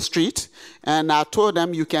of the street, and I told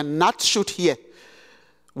them, you cannot shoot here.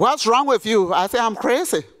 What's wrong with you? I said, I'm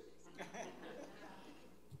crazy.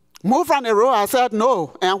 Move from the road. I said,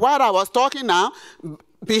 no. And while I was talking now,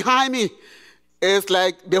 behind me, it's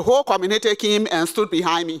like the whole community came and stood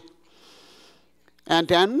behind me. And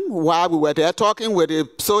then while we were there talking with the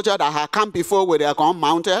soldier that had come before with their gun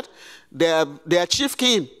mounted, their chief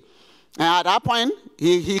came. And at that point,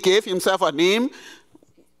 he gave himself a name,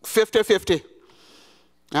 50-50.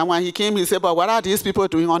 And when he came, he said, but what are these people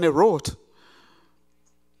doing on the road?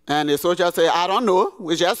 And the soldier said, I don't know.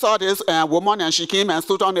 We just saw this woman, and she came and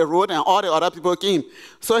stood on the road, and all the other people came.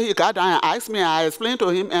 So he got down and asked me, I explained to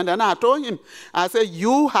him, and then I told him, I said,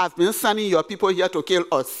 you have been sending your people here to kill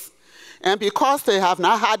us. And because they have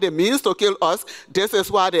not had the means to kill us, this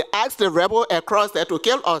is why they asked the rebel across there to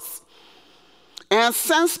kill us. And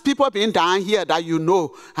since people been down here that you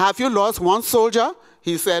know, have you lost one soldier?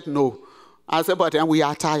 He said, no. I said, but then we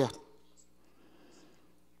are tired.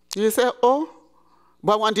 He said, oh,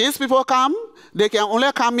 but when these people come, they can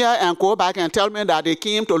only come here and go back and tell me that they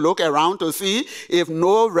came to look around to see if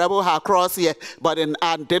no rebel had crossed here. But then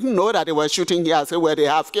I didn't know that they were shooting here. I said, well, they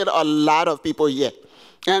have killed a lot of people here.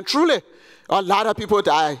 And truly, a lot of people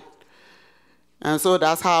died. And so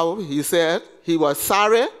that's how he said he was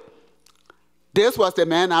sorry. This was the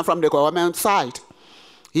man from the government side.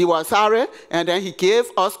 He was sorry, and then he gave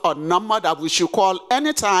us a number that we should call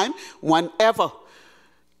anytime, whenever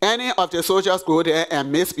any of the soldiers go there and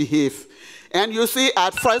misbehave. And you see,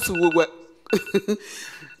 at first we were,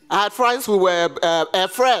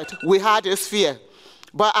 afraid. We had this fear.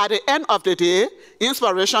 But at the end of the day,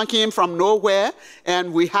 inspiration came from nowhere,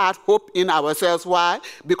 and we had hope in ourselves. Why?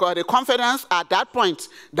 Because the confidence at that point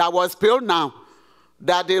that was built now,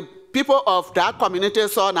 that the people of that community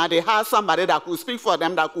saw now they had somebody that could speak for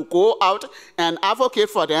them, that could go out and advocate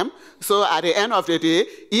for them. So at the end of the day,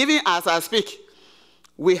 even as I speak,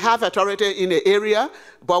 we have authority in the area,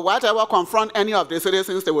 but whatever confront any of the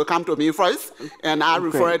citizens, they will come to me first, and I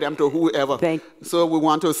refer them to whoever. So we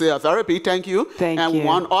want to say a very big thank you. And we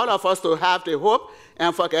want all of us to have the hope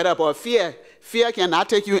and forget about fear. Fear cannot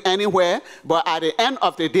take you anywhere, but at the end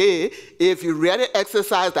of the day, if you really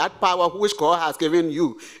exercise that power which God has given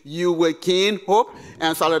you, you will gain hope,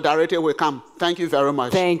 and solidarity will come. Thank you very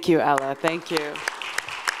much. Thank you, Ella. Thank you.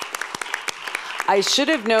 I should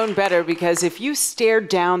have known better, because if you stared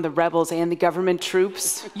down the rebels and the government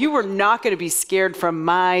troops, you were not going to be scared from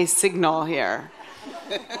my signal here.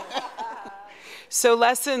 So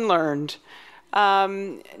lesson learned.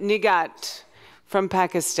 Nigat from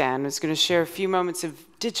Pakistan is going to share a few moments of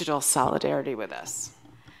digital solidarity with us.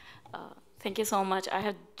 Thank you so much. I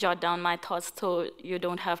have jotted down my thoughts so you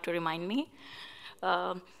don't have to remind me.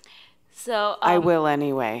 I will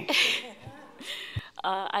anyway.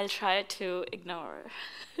 I'll try to ignore.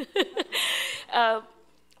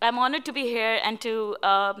 I'm honored to be here and to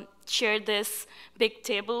share this big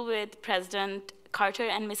table with President Carter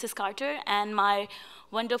and Mrs. Carter and my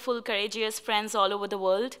wonderful, courageous friends all over the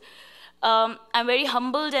world. I'm very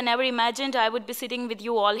humbled and never imagined I would be sitting with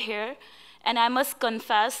you all here. And I must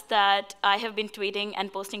confess that I have been tweeting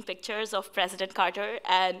and posting pictures of President Carter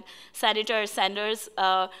and Senator Sanders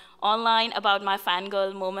online about my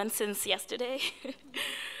fangirl moment since yesterday.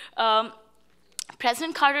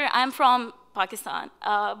 President Carter, I'm from Pakistan,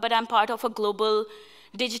 but I'm part of a global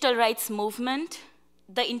digital rights movement.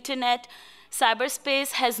 The internet,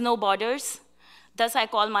 cyberspace has no borders. Thus, I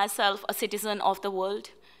call myself a citizen of the world.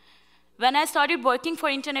 When I started working for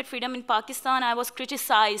internet freedom in Pakistan, I was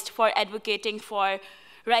criticized for advocating for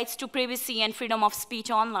rights to privacy and freedom of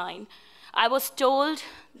speech online. I was told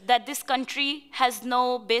that this country has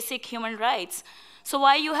no basic human rights. So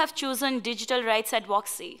why you have chosen digital rights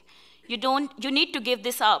advocacy? You need to give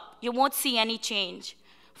this up. You won't see any change.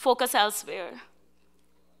 Focus elsewhere.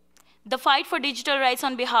 The fight for digital rights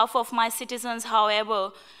on behalf of my citizens,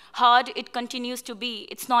 however hard it continues to be,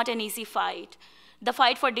 it's not an easy fight. The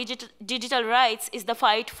fight for digital rights is the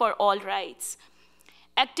fight for all rights.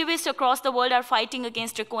 Activists across the world are fighting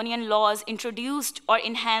against draconian laws introduced or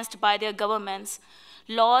enhanced by their governments.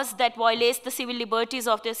 laws that violate the civil liberties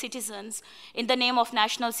of their citizens in the name of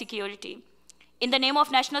national security. In the name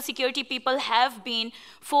of national security, people have been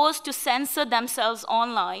forced to censor themselves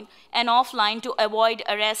online and offline to avoid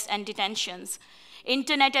arrest and detentions.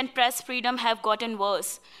 Internet and press freedom have gotten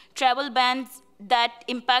worse. Travel bans that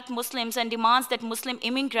impact Muslims and demands that Muslim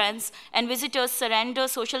immigrants and visitors surrender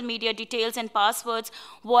social media details and passwords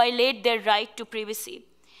violate their right to privacy.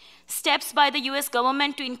 Steps by the US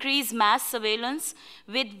government to increase mass surveillance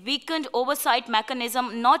with weakened oversight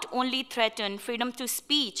mechanism not only threaten freedom to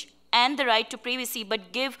speech and the right to privacy,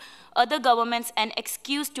 but give other governments an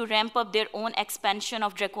excuse to ramp up their own expansion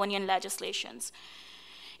of draconian legislations.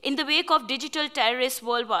 In the wake of digital terrorists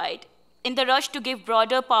worldwide, in the rush to give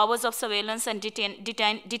broader powers of surveillance and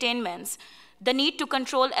detainments, the need to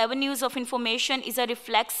control avenues of information is a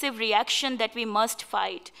reflexive reaction that we must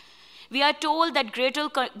fight. We are told that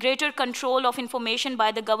greater control of information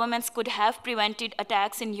by the governments could have prevented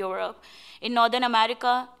attacks in Europe, in Northern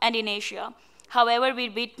America, and in Asia. However, we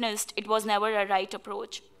witnessed it was never a right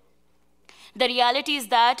approach. The reality is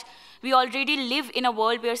that we already live in a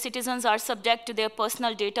world where citizens are subject to their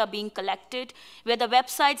personal data being collected, where the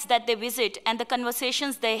websites that they visit and the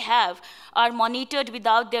conversations they have are monitored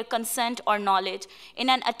without their consent or knowledge in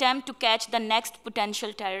an attempt to catch the next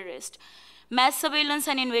potential terrorist. Mass surveillance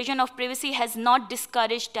and invasion of privacy has not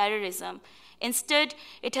discouraged terrorism. Instead,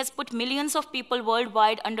 it has put millions of people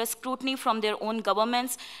worldwide under scrutiny from their own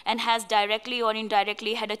governments and has directly or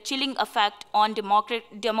indirectly had a chilling effect on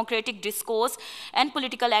democratic discourse and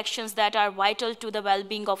political actions that are vital to the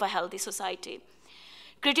well-being of a healthy society.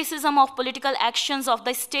 Criticism of political actions of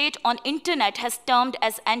the state on internet has termed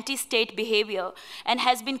as anti-state behavior and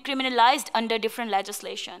has been criminalized under different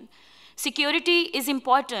legislation. Security is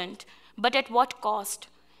important, but at what cost?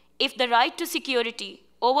 If the right to security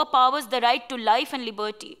overpowers the right to life and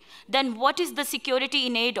liberty, then what is the security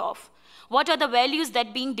in aid of? What are the values that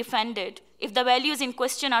are being defended if the values in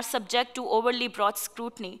question are subject to overly broad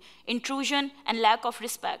scrutiny, intrusion, and lack of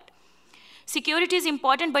respect? Security is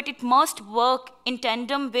important, but it must work in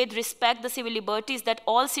tandem with respect the civil liberties that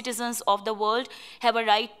all citizens of the world have a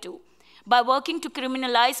right to. By working to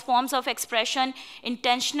criminalize forms of expression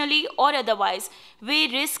intentionally or otherwise, we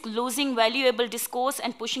risk losing valuable discourse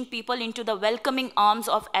and pushing people into the welcoming arms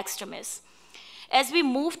of extremists. As we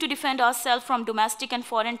move to defend ourselves from domestic and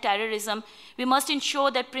foreign terrorism, we must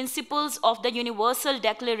ensure that principles of the Universal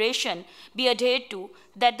Declaration be adhered to,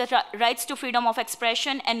 that the rights to freedom of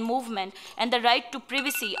expression and movement and the right to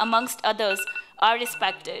privacy, amongst others, are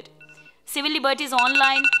respected. Civil liberties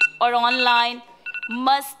online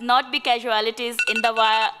must not be casualties in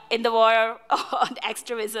the war on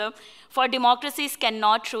extremism, for democracies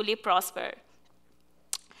cannot truly prosper.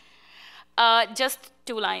 Just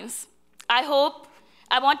 2 lines. I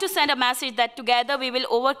want to send a message that together we will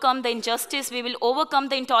overcome the injustice, we will overcome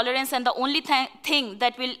the intolerance, and the only thing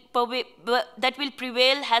that will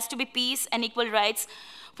prevail has to be peace and equal rights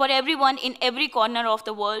for everyone in every corner of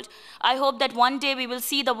the world. I hope that one day we will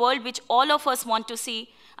see the world which all of us want to see.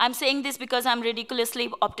 I'm saying this because I'm ridiculously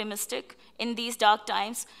optimistic in these dark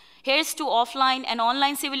times. Here's to offline and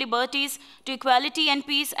online civil liberties, to equality and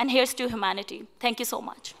peace, and here's to humanity. Thank you so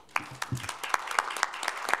much.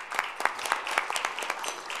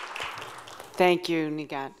 Thank you,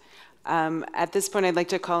 Nigat. At this point, I'd like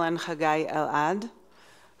to call on Chagai El-Ad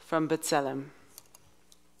from B'Tselem.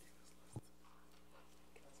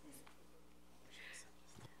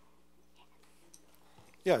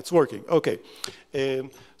 Yeah, it's working. Okay.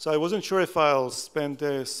 So I wasn't sure if I'll spend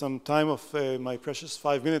some time of my precious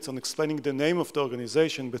 5 minutes on explaining the name of the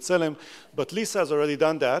organization, B'Tselem, but Lisa has already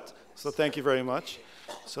done that, so thank you very much.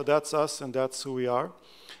 So that's us, and that's who we are.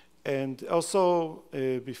 And also,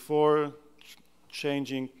 before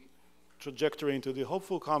changing trajectory into the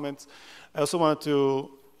hopeful comments, I also wanted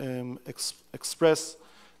to express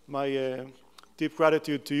my deep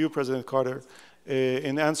gratitude to you, President Carter,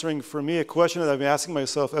 in answering for me a question that I've been asking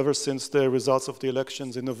myself ever since the results of the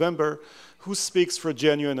elections in November: who speaks for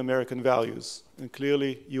genuine American values? And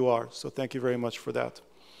clearly you are, so thank you very much for that.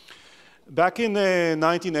 Back in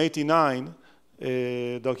 1989,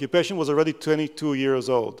 the occupation was already 22 years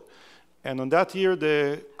old. And on that year,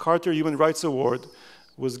 the Carter Human Rights Award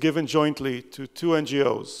was given jointly to 2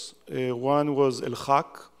 NGOs. One was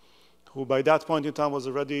El-Haq, who by that point in time was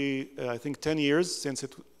already, I think, 10 years since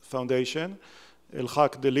its foundation.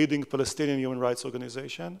 El-Haq, the leading Palestinian human rights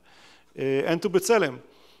organization. And to B'Tselem,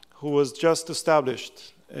 who was just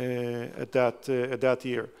established at that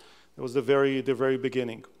year. It was the very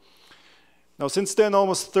beginning. Now, since then,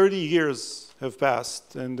 almost 30 years have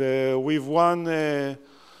passed, and we've won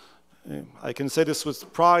I can say this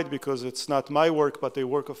with pride because it's not my work, but the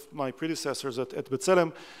work of my predecessors at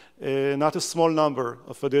B'Tselem, not a small number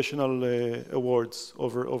of additional awards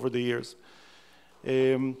over the years.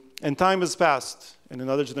 And time has passed, and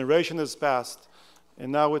another generation has passed,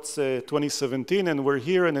 and now it's 2017, and we're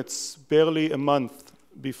here, and it's barely a month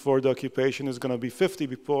before the occupation is going to be 50,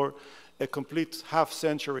 before a complete half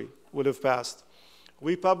century will have passed.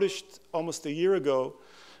 We published almost a year ago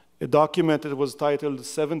a document that was titled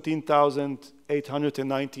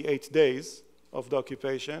 17,898 Days of the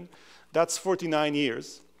Occupation. That's 49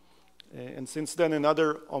 years. And since then,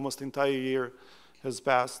 another almost entire year has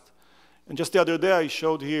passed. And just the other day, I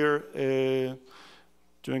showed here,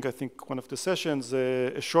 during, I think, one of the sessions,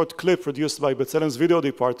 a short clip produced by B'Tselem's video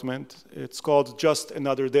department. It's called Just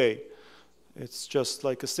Another Day. It's just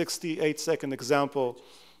like a 68-second example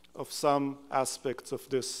of some aspects of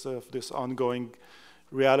this ongoing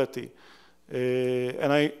reality.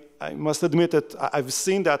 And I must admit that I've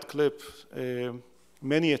seen that clip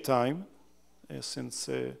many a time since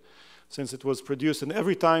it was produced. And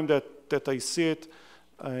every time that I see it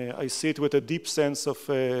with a deep sense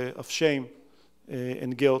of shame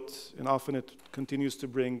and guilt, and often it continues to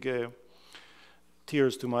bring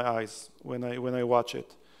tears to my eyes when I watch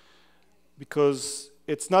it. Because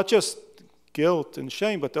it's not just guilt and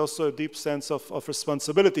shame, but also a deep sense of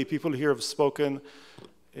responsibility. People here have spoken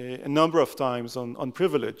a number of times on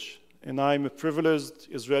privilege. And I'm a privileged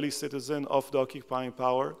Israeli citizen of the occupying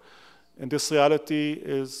power. And this reality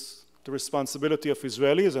is the responsibility of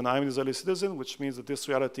Israelis, and I'm an Israeli citizen, which means that this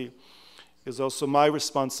reality is also my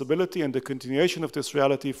responsibility, and the continuation of this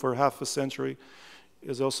reality for half a century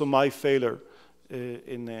is also my failure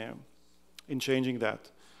in changing that.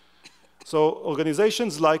 So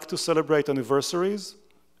organizations like to celebrate anniversaries.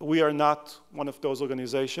 We are not one of those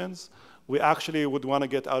organizations. We actually would want to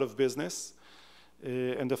get out of business.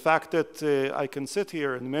 And the fact that I can sit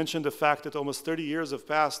here and mention the fact that almost 30 years have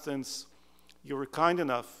passed since you were kind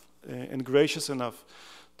enough and gracious enough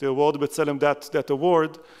to award B'Tselem that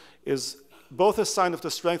award is both a sign of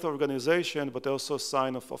the strength of organization, but also a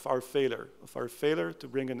sign of our failure to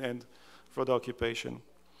bring an end for the occupation.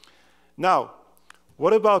 Now,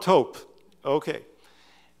 what about hope? Okay,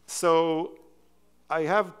 so I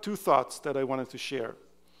have two thoughts that I wanted to share.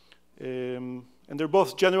 And they're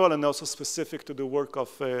both general and also specific to the work of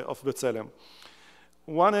B'Tselem.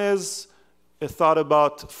 One is a thought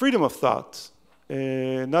about freedom of thought,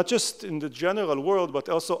 not just in the general world, but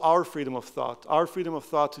also our freedom of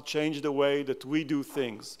thought to change the way that we do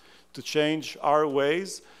things, to change our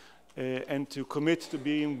ways, and to commit to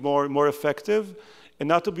being more effective, and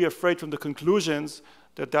not to be afraid from the conclusions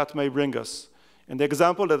that may bring us. And the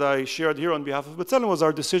example that I shared here on behalf of B'Tselem was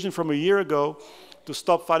our decision from a year ago to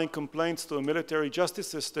stop filing complaints to a military justice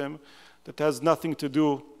system that has nothing to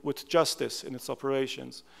do with justice in its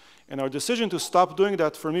operations. And our decision to stop doing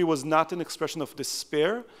that for me was not an expression of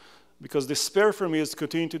despair, because despair for me is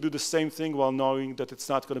continuing to do the same thing while knowing that it's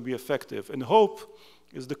not going to be effective. And hope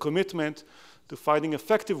is the commitment to finding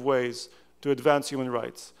effective ways to advance human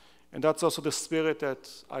rights. And that's also the spirit that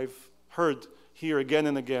I've heard here again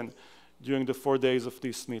and again during the 4 days of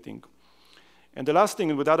this meeting. And the last thing,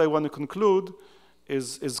 and with that I want to conclude,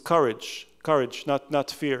 is courage,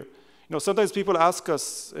 not fear. You know, sometimes people ask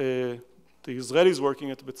us, the Israelis working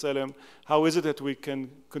at B'Tselem, how is it that we can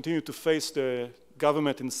continue to face the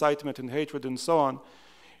government incitement and hatred and so on?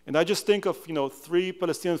 And I just think of 3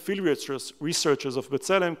 Palestinian field researchers of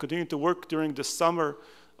B'Tselem continuing to work during the summer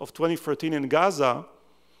of 2014 in Gaza,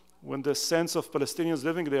 when the sense of Palestinians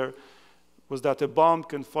living there was that a bomb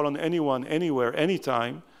can fall on anyone, anywhere,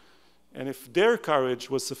 anytime. And if their courage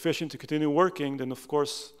was sufficient to continue working, then of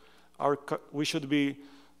course we should be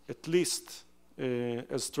at least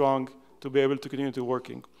as strong to be able to continue to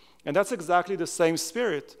working. And that's exactly the same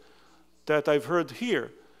spirit that I've heard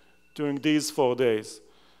here during these 4 days.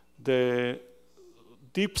 The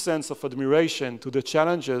deep sense of admiration to the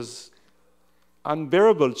challenges,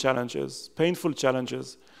 unbearable challenges, painful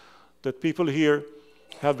challenges that people here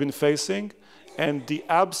have been facing, and the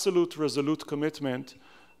absolute resolute commitment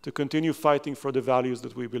to continue fighting for the values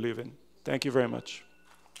that we believe in. Thank you very much.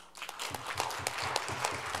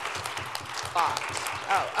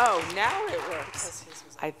 Oh, now it works.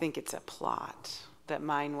 I think it's a plot that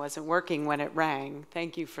mine wasn't working when it rang.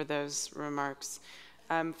 Thank you for those remarks.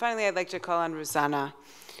 Finally, I'd like to call on Rosanna,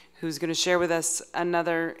 who's going to share with us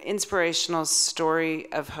another inspirational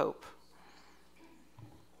story of hope.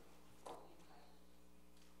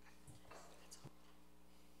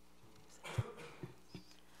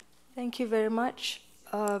 Thank you very much.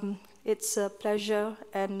 It's a pleasure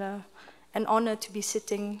and an honor to be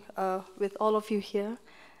sitting with all of you here.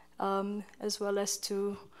 as well as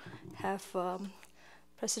to have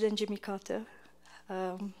President Jimmy Carter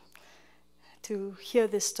to hear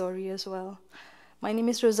this story as well. My name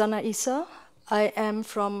is Rosanna Isa. I am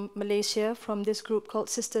from Malaysia, from this group called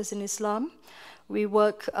Sisters in Islam. We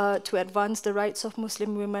work to advance the rights of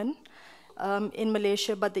Muslim women in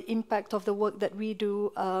Malaysia, but the impact of the work that we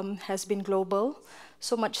do has been global,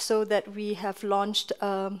 so much so that we have launched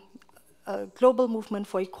a global movement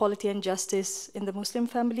for equality and justice in the Muslim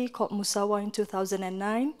family called Musawa in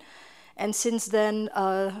 2009. And since then,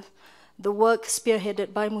 the work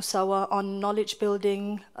spearheaded by Musawa on knowledge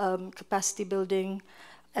building, capacity building,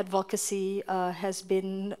 advocacy has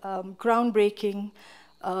been groundbreaking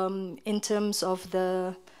in terms of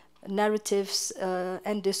the narratives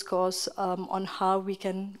and discourse on how we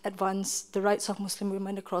can advance the rights of Muslim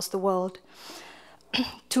women across the world.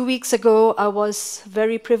 2 weeks ago, I was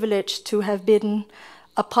very privileged to have been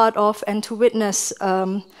a part of and to witness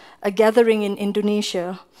a gathering in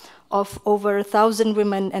Indonesia of over 1,000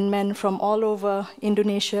 women and men from all over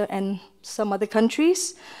Indonesia and some other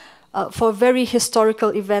countries for a very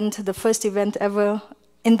historical event, the first event ever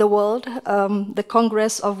in the world, the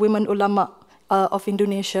Congress of Women Ulama of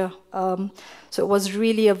Indonesia. So it was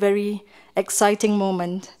really a very exciting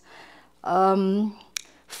moment.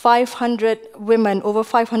 500 women, over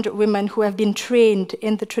 500 women who have been trained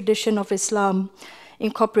in the tradition of Islam,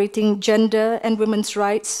 incorporating gender and women's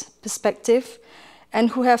rights perspective,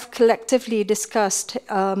 and who have collectively discussed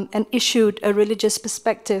and issued a religious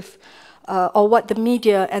perspective or what the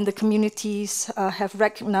media and the communities have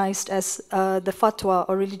recognized as the fatwa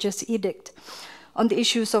or religious edict on the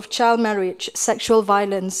issues of child marriage, sexual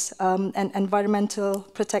violence, and environmental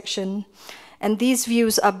protection. And these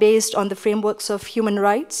views are based on the frameworks of human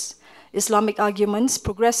rights, Islamic arguments,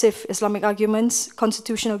 progressive Islamic arguments,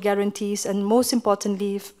 constitutional guarantees, and most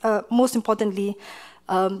importantly,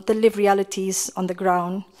 the lived realities on the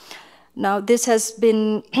ground. Now, this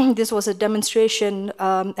was a demonstration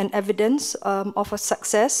and evidence of a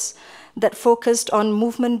success that focused on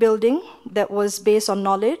movement building that was based on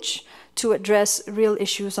knowledge to address real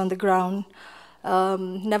issues on the ground.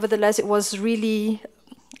 Nevertheless, it was really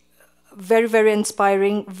very, very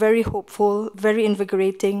inspiring, very hopeful, very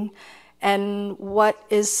invigorating, and what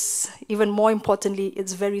is even more importantly,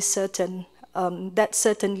 it's very certain. That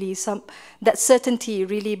certainty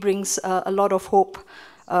really brings a lot of hope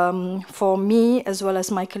for me as well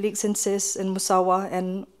as my colleagues in CIS, in Musawa,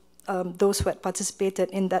 and those who had participated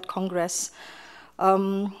in that Congress.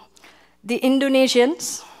 The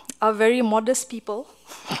Indonesians are very modest people,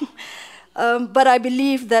 but I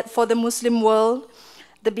believe that for the Muslim world,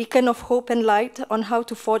 the beacon of hope and light on how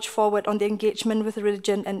to forge forward on the engagement with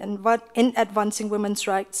religion and in advancing women's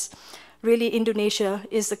rights, really Indonesia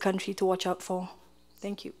is the country to watch out for.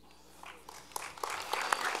 Thank you.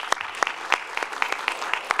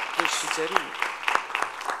 She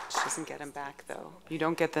doesn't get them back, though. You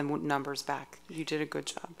don't get the numbers back. You did a good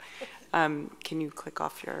job. Can you click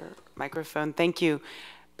off your microphone? Thank you.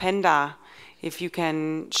 Penda, if you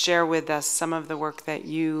can share with us some of the work that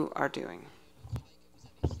you are doing.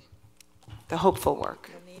 The hopeful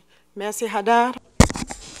work. Merci, Hadar.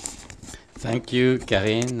 Thank you,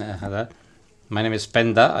 Karine, Hadar. My name is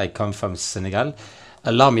Penda. I come from Senegal.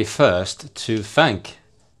 Allow me first to thank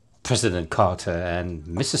President Carter and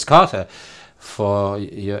Mrs. Carter for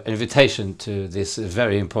your invitation to this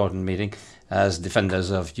very important meeting as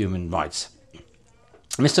defenders of human rights.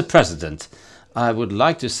 Mr. President, I would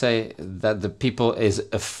like to say that the people is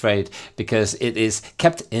afraid because it is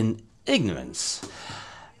kept in ignorance.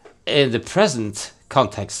 In the present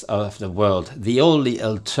context of the world, the only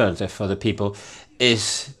alternative for the people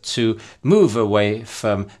is to move away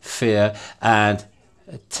from fear and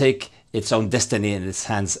take its own destiny in its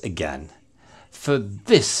hands again. For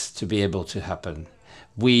this to be able to happen,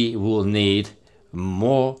 we will need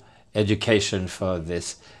more education for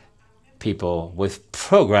this people with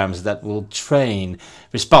programs that will train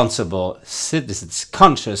responsible citizens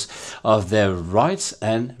conscious of their rights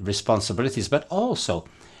and responsibilities, but also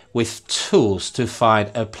with tools to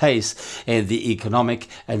find a place in the economic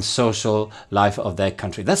and social life of their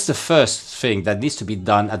country. That's the first thing that needs to be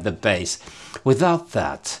done at the base. Without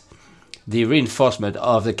that, the reinforcement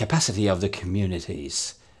of the capacity of the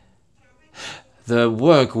communities, the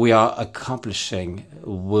work we are accomplishing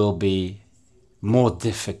will be more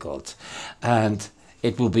difficult, and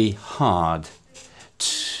it will be hard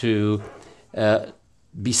to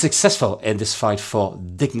be successful in this fight for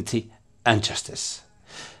dignity and justice.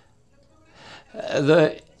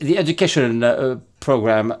 The education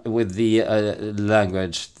program with the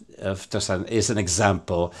language of Tosan is an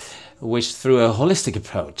example which, through a holistic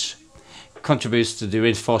approach, contributes to the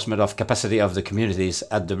reinforcement of capacity of the communities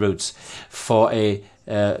at the roots for a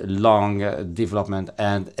long development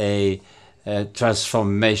and a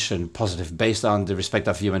transformation positive based on the respect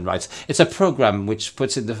of human rights. It's a program which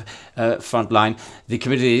puts in the front line the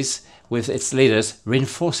communities with its leaders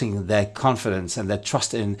reinforcing their confidence and their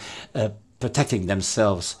trust in protecting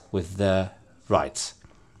themselves with their rights.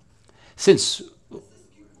 Since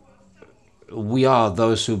we are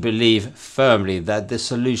those who believe firmly that the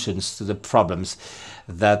solutions to the problems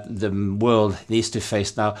that the world needs to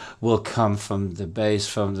face now will come from the base,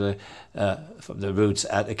 from the roots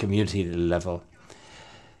at a community level.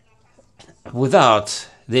 Without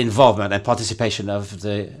the involvement and participation of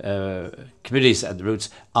the communities at the roots,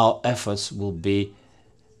 our efforts will be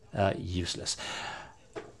useless.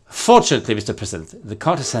 Fortunately, Mr. President, the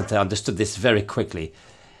Carter Center understood this very quickly,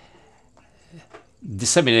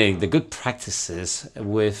 disseminating the good practices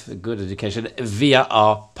with good education via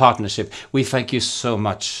our partnership. We thank you so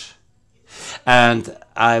much. And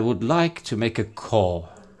I would like to make a call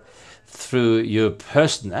through your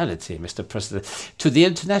personality, Mr. President, to the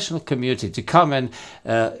international community to come and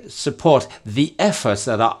support the efforts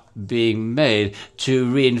that are being made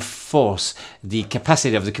to reinforce the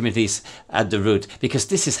capacity of the communities at the root, because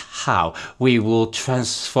this is how we will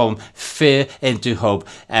transform fear into hope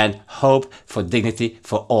and hope for dignity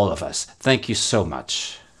for all of us. Thank you so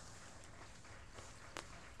much.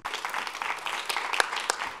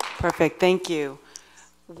 Perfect, thank you.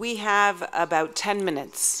 We have about 10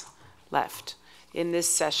 minutes left in this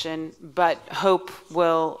session, but hope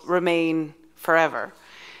will remain forever.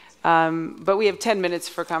 But we have 10 minutes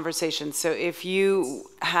for conversation. So if you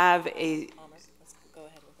have a...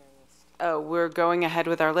 Oh, we're going ahead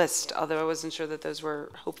with our list, although I wasn't sure that those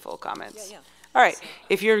were hopeful comments. All right,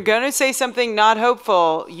 if you're going to say something not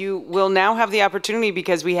hopeful, you will now have the opportunity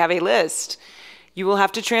because we have a list. You will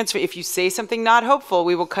have to transfer. If you say something not hopeful,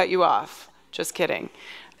 we will cut you off. Just kidding.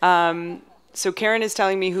 So Karen is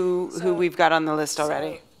telling me who we've got on the list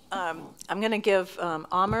already. I'm going to give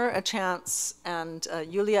Amr a chance and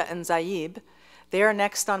Yulia and Zaib. They are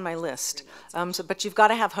next on my list. But you've got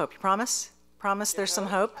to have hope. You promise? Promise there's some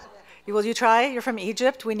hope? Will you try? You're from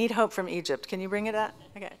Egypt. We need hope from Egypt. Can you bring it up?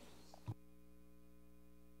 Okay.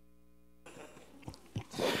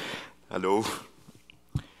 Hello.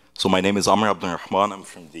 So my name is Amr Abdulrahman. I'm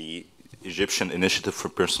from the Egyptian Initiative for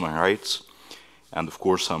Personal Rights. And of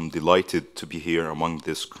course, I'm delighted to be here among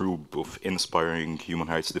this group of inspiring human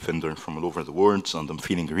rights defenders from all over the world. And I'm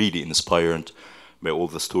feeling really inspired by all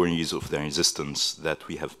the stories of their resistance that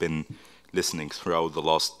we have been listening throughout the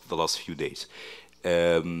last few days.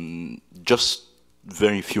 Just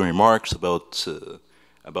very few remarks about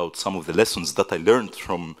some of the lessons that I learned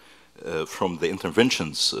from the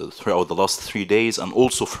interventions throughout the last 3 days, and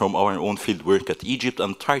also from our own field work at Egypt,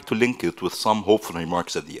 and try to link it with some hopeful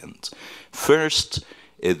remarks at the end. First,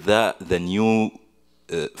 that the new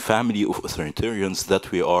family of authoritarians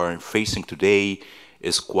that we are facing today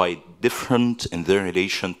is quite different in their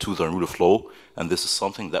relation to the rule of law, and this is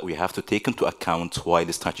something that we have to take into account while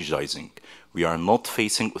strategizing. We are not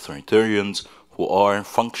facing authoritarians who are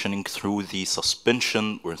functioning through the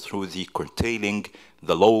suspension or through the curtailing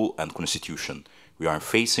the law and constitution. We are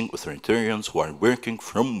facing authoritarians who are working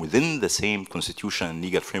from within the same constitution and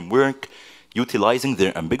legal framework, utilizing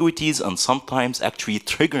their ambiguities and sometimes actually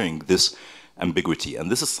triggering this ambiguity.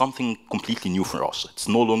 And this is something completely new for us. It's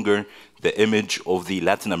no longer the image of the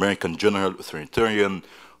Latin American general authoritarian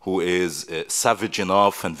who is savage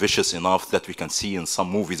enough and vicious enough that we can see in some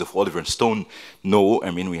movies of Oliver Stone. No, I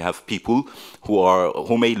mean, we have people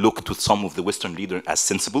who may look to some of the Western leaders as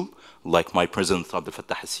sensible, like my President Abdel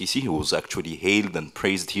Fattah al-Sisi, who was actually hailed and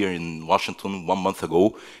praised here in Washington 1 month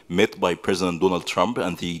ago, met by President Donald Trump,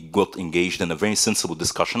 and he got engaged in a very sensible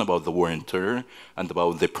discussion about the war on terror and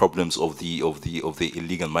about the problems of the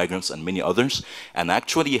illegal migrants and many others. And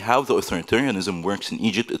actually how the authoritarianism works in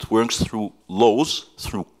Egypt, it works through laws,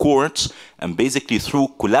 through courts, and basically through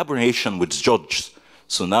collaboration with judges.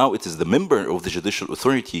 So now it is the member of the judicial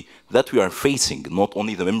authority that we are facing, not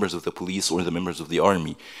only the members of the police or the members of the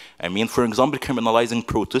army. I mean, for example, criminalizing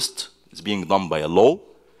protest is being done by a law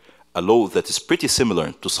that is pretty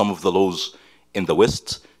similar to some of the laws in the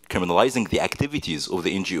West. Criminalizing the activities of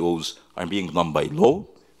the NGOs are being done by law,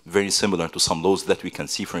 very similar to some laws that we can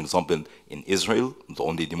see, for example, in Israel, the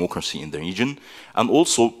only democracy in the region, and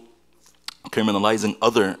also criminalizing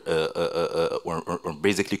other or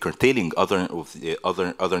basically curtailing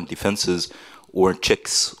other defenses or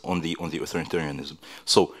checks on the authoritarianism.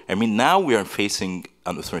 So I mean, now we are facing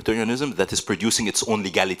an authoritarianism that is producing its own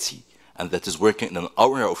legality and that is working in an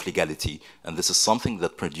aura of legality, and this is something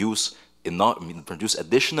that produces produce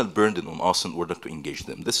additional burden on us in order to engage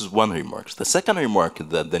them. This is one remark. The second remark is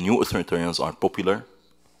that the new authoritarians are popular.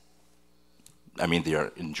 I mean, they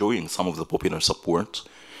are enjoying some of the popular support.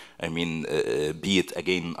 I mean, be it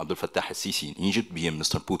again Abdel Fattah al-Sisi in Egypt, being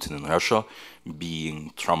Mr. Putin in Russia,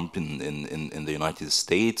 being Trump in the United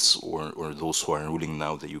States, or those who are ruling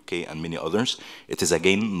now the UK and many others. It is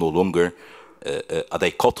again no longer a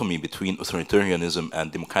dichotomy between authoritarianism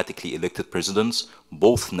and democratically elected presidents.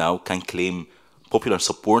 Both now can claim popular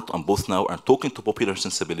support, and both now are talking to popular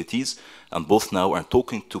sensibilities, and both now are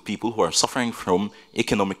talking to people who are suffering from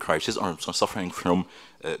economic crisis, or suffering from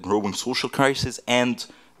growing social crisis, and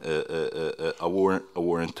a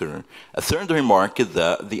war in terror. A third remark is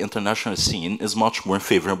that the international scene is much more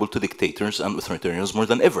favorable to dictators and authoritarians more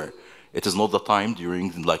than ever. It is not the time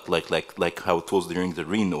during, like how it was during the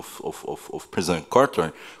reign of President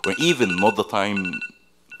Carter, or even not the time,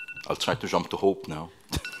 I'll try to jump to hope now,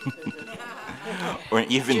 or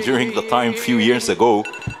even during the time a few years ago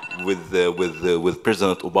with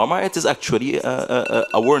President Obama. It is actually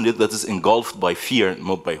a world that is engulfed by fear,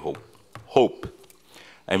 not by hope. Hope.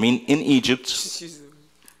 I mean, in Egypt,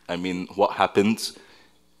 I mean, what happened,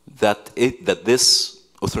 that this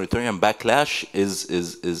authoritarian backlash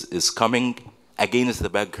is coming against the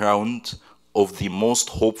background of the most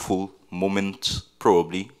hopeful moment,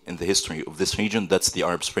 probably, in the history of this region. That's the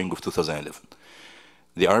Arab Spring of 2011.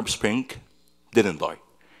 The Arab Spring didn't die,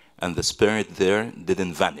 and the spirit there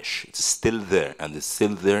didn't vanish. It's still there, and it's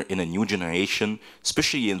still there in a new generation,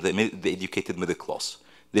 especially in the educated middle class.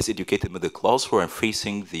 This educated middle class who are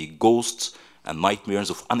facing the ghosts and nightmares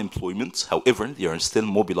of unemployment. However, they are still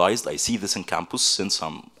mobilized. I see this in campus, since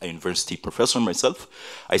I'm a university professor myself.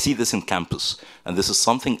 I see this in campus, and this is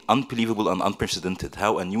something unbelievable and unprecedented,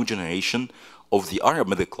 how a new generation of the Arab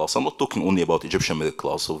middle class, I'm not talking only about Egyptian middle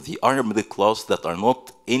class, of the Arab middle class that are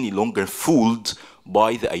not any longer fooled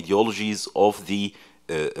by the ideologies of the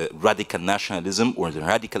radical nationalism or the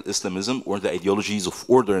radical Islamism or the ideologies of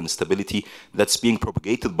order and stability that's being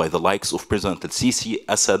propagated by the likes of President al-Sisi,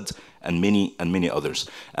 Assad, and many others.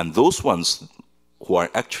 And those ones who are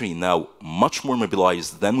actually now much more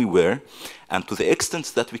mobilized than we were, and to the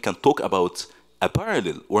extent that we can talk about a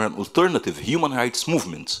parallel or an alternative human rights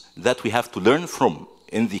movement that we have to learn from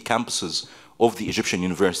in the campuses of the Egyptian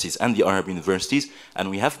universities and the Arab universities, and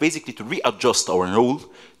we have basically to readjust our role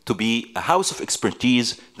to be a house of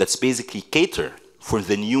expertise that's basically cater for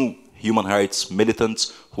the new human rights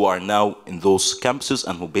militants who are now in those campuses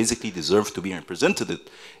and who basically deserve to be represented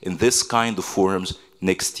in this kind of forums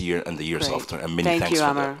next year and the years after. And many thanks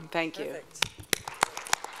for that. Thank you, Amar. Thank you.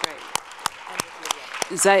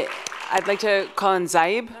 Great. I'd like to call on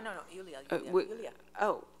Zaib. No, Yulia.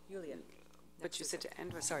 Oh. Yulia. But you said to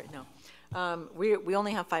end with... Sorry, no. We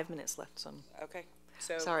only have 5 minutes left, so... Okay.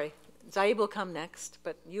 So... Sorry. Zaib will come next,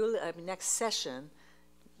 but next session,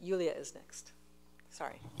 Yulia is next.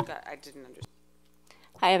 Sorry. I didn't understand.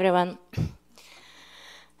 Hi, everyone.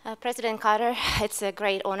 President Carter, it's a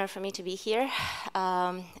great honor for me to be here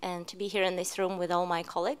and to be here in this room with all my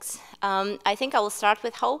colleagues. I think I will start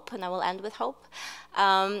with hope and I will end with hope.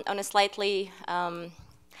 On a slightly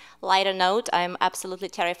lighter note, I'm absolutely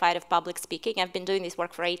terrified of public speaking. I've been doing this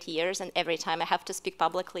work for 8 years, and every time I have to speak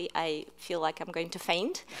publicly, I feel like I'm going to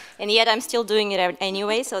faint. And yet I'm still doing it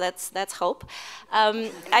anyway, so that's hope.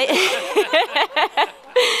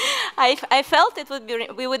 I felt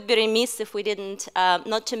we would be remiss if we didn't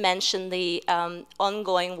not to mention the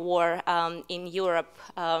ongoing war in Europe,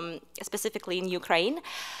 specifically in Ukraine.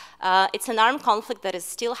 It's an armed conflict that is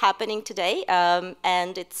still happening today,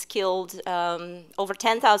 and it's killed over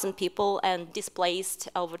 10,000 people and displaced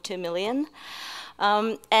over 2 million.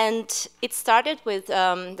 And it started with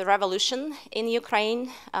the revolution in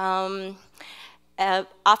Ukraine,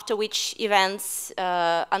 after which events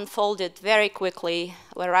unfolded very quickly,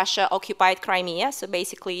 where Russia occupied Crimea, so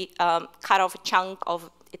basically cut off a chunk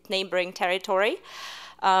of its neighboring territory.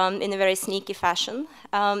 In a very sneaky fashion.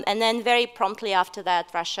 And then very promptly after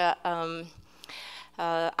that, Russia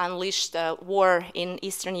unleashed a war in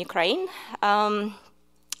eastern Ukraine. And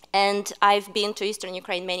I've been to eastern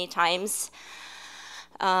Ukraine many times.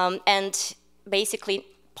 And basically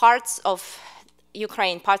parts of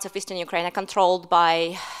eastern Ukraine are controlled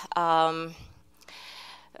by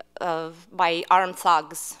armed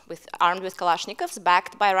thugs, armed with Kalashnikovs,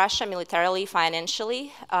 backed by Russia militarily,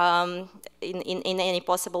 financially, in any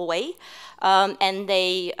possible way. And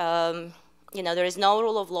they, there is no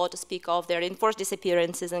rule of law to speak of. There are enforced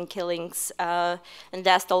disappearances and killings, and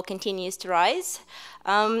death toll continues to rise.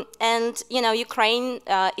 And, Ukraine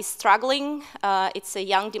is struggling. It's a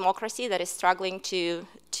young democracy that is struggling to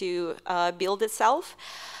build itself.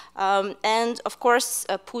 And of course,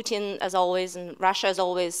 Putin, as always, and Russia, as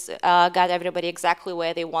always, got everybody exactly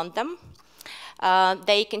where they want them.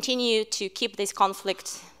 They continue to keep this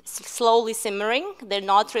conflict slowly simmering. They're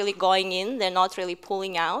not really going in. They're not really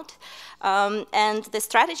pulling out. And the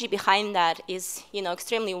strategy behind that is,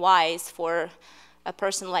 extremely wise for a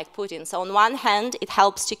person like Putin. So on one hand, it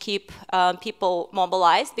helps to keep people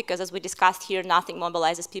mobilized, because as we discussed here, nothing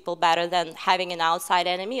mobilizes people better than having an outside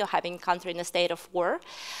enemy or having a country in a state of war.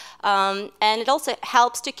 And it also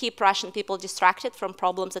helps to keep Russian people distracted from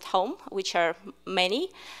problems at home, which are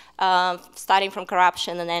many, starting from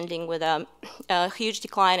corruption and ending with a huge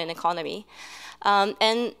decline in economy.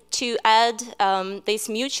 And to add this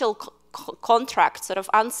mutual contract, sort of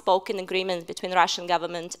unspoken agreement between Russian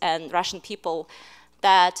government and Russian people,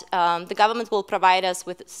 that the government will provide us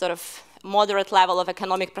with sort of moderate level of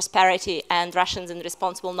economic prosperity, and Russians in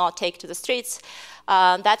response will not take to the streets.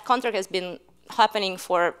 That contract has been happening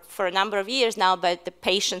for a number of years now, but the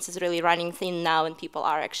patience is really running thin now, and people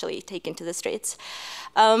are actually taken to the streets.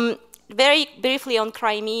 Very briefly on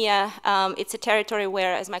Crimea, it's a territory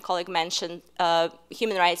where, as my colleague mentioned,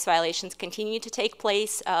 human rights violations continue to take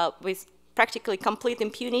place with practically complete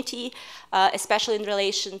impunity, especially in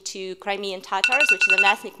relation to Crimean Tatars, which is an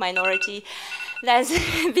ethnic minority that has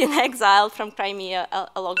been exiled from Crimea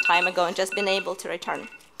a long time ago and just been able to return.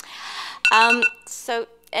 So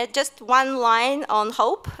just one line on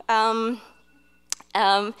hope.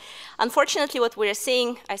 Unfortunately, what we're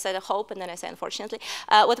seeing, I said hope and then I said unfortunately,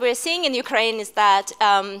 what we're seeing in Ukraine is that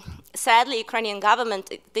sadly, Ukrainian government,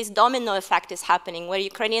 this domino effect is happening, where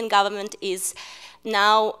Ukrainian government is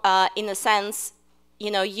now, in a sense,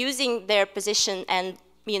 using their position and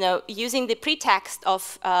using the pretext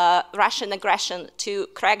of Russian aggression to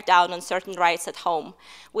crack down on certain rights at home.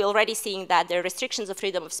 We're already seeing that there are restrictions of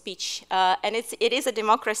freedom of speech, and it is a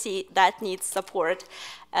democracy that needs support.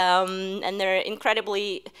 And there are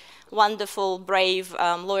incredibly wonderful, brave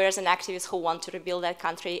lawyers and activists who want to rebuild that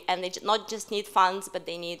country, and they not just need funds, but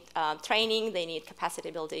they need training, they need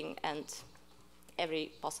capacity building, and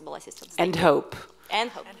every possible assistance. And hope.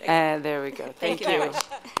 And hope. There we go. Thank you very much.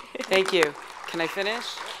 Thank you. Can I finish?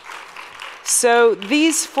 So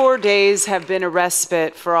these 4 days have been a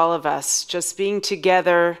respite for all of us, just being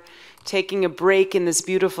together, taking a break in this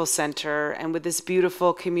beautiful center and with this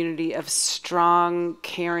beautiful community of strong,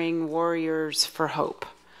 caring warriors for hope.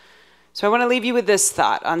 So I want to leave you with this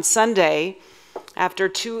thought. On Sunday, after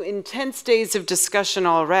 2 intense days of discussion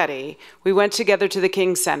already, we went together to the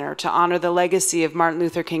King Center to honor the legacy of Martin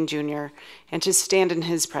Luther King Jr. and to stand in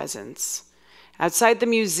his presence. Outside the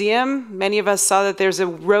museum, many of us saw that there's a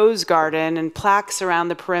rose garden and plaques around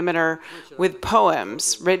the perimeter with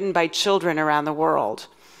poems written by children around the world.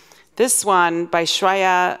 This one by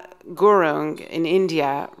Shreya Gurung in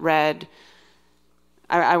India read,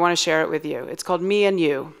 I want to share it with you. It's called Me and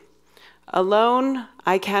You. Alone,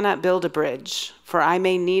 I cannot build a bridge, for I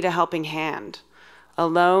may need a helping hand.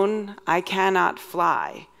 Alone, I cannot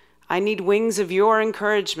fly. I need wings of your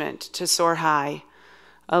encouragement to soar high.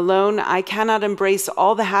 Alone, I cannot embrace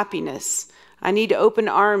all the happiness. I need open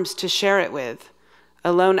arms to share it with.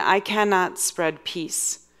 Alone, I cannot spread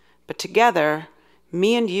peace. But together,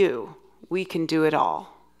 me and you, we can do it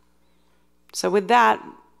all. So with that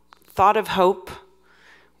thought of hope,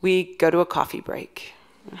 we go to a coffee break.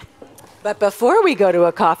 But before we go to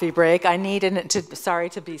a coffee break, I need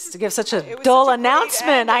to give such a dull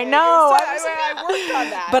announcement. I know. I worked on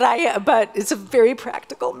that. But it's a very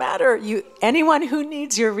practical matter. Anyone who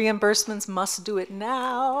needs your reimbursements must do it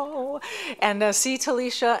now. And see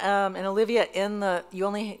Talisha and Olivia you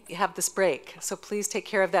only have this break. So please take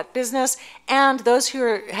care of that business. And those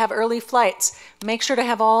who have early flights, make sure to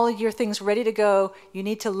have all your things ready to go. You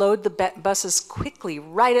need to load the buses quickly,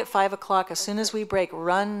 right at 5 o'clock. As soon as we break,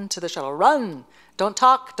 run to the shuttle. Run. Don't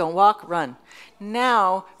talk, don't walk, run.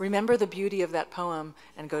 Now, remember the beauty of that poem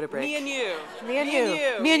and go to break. Me and you. Me and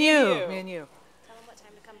you. Me and you. Me and you. Tell them what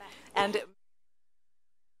time to come back. And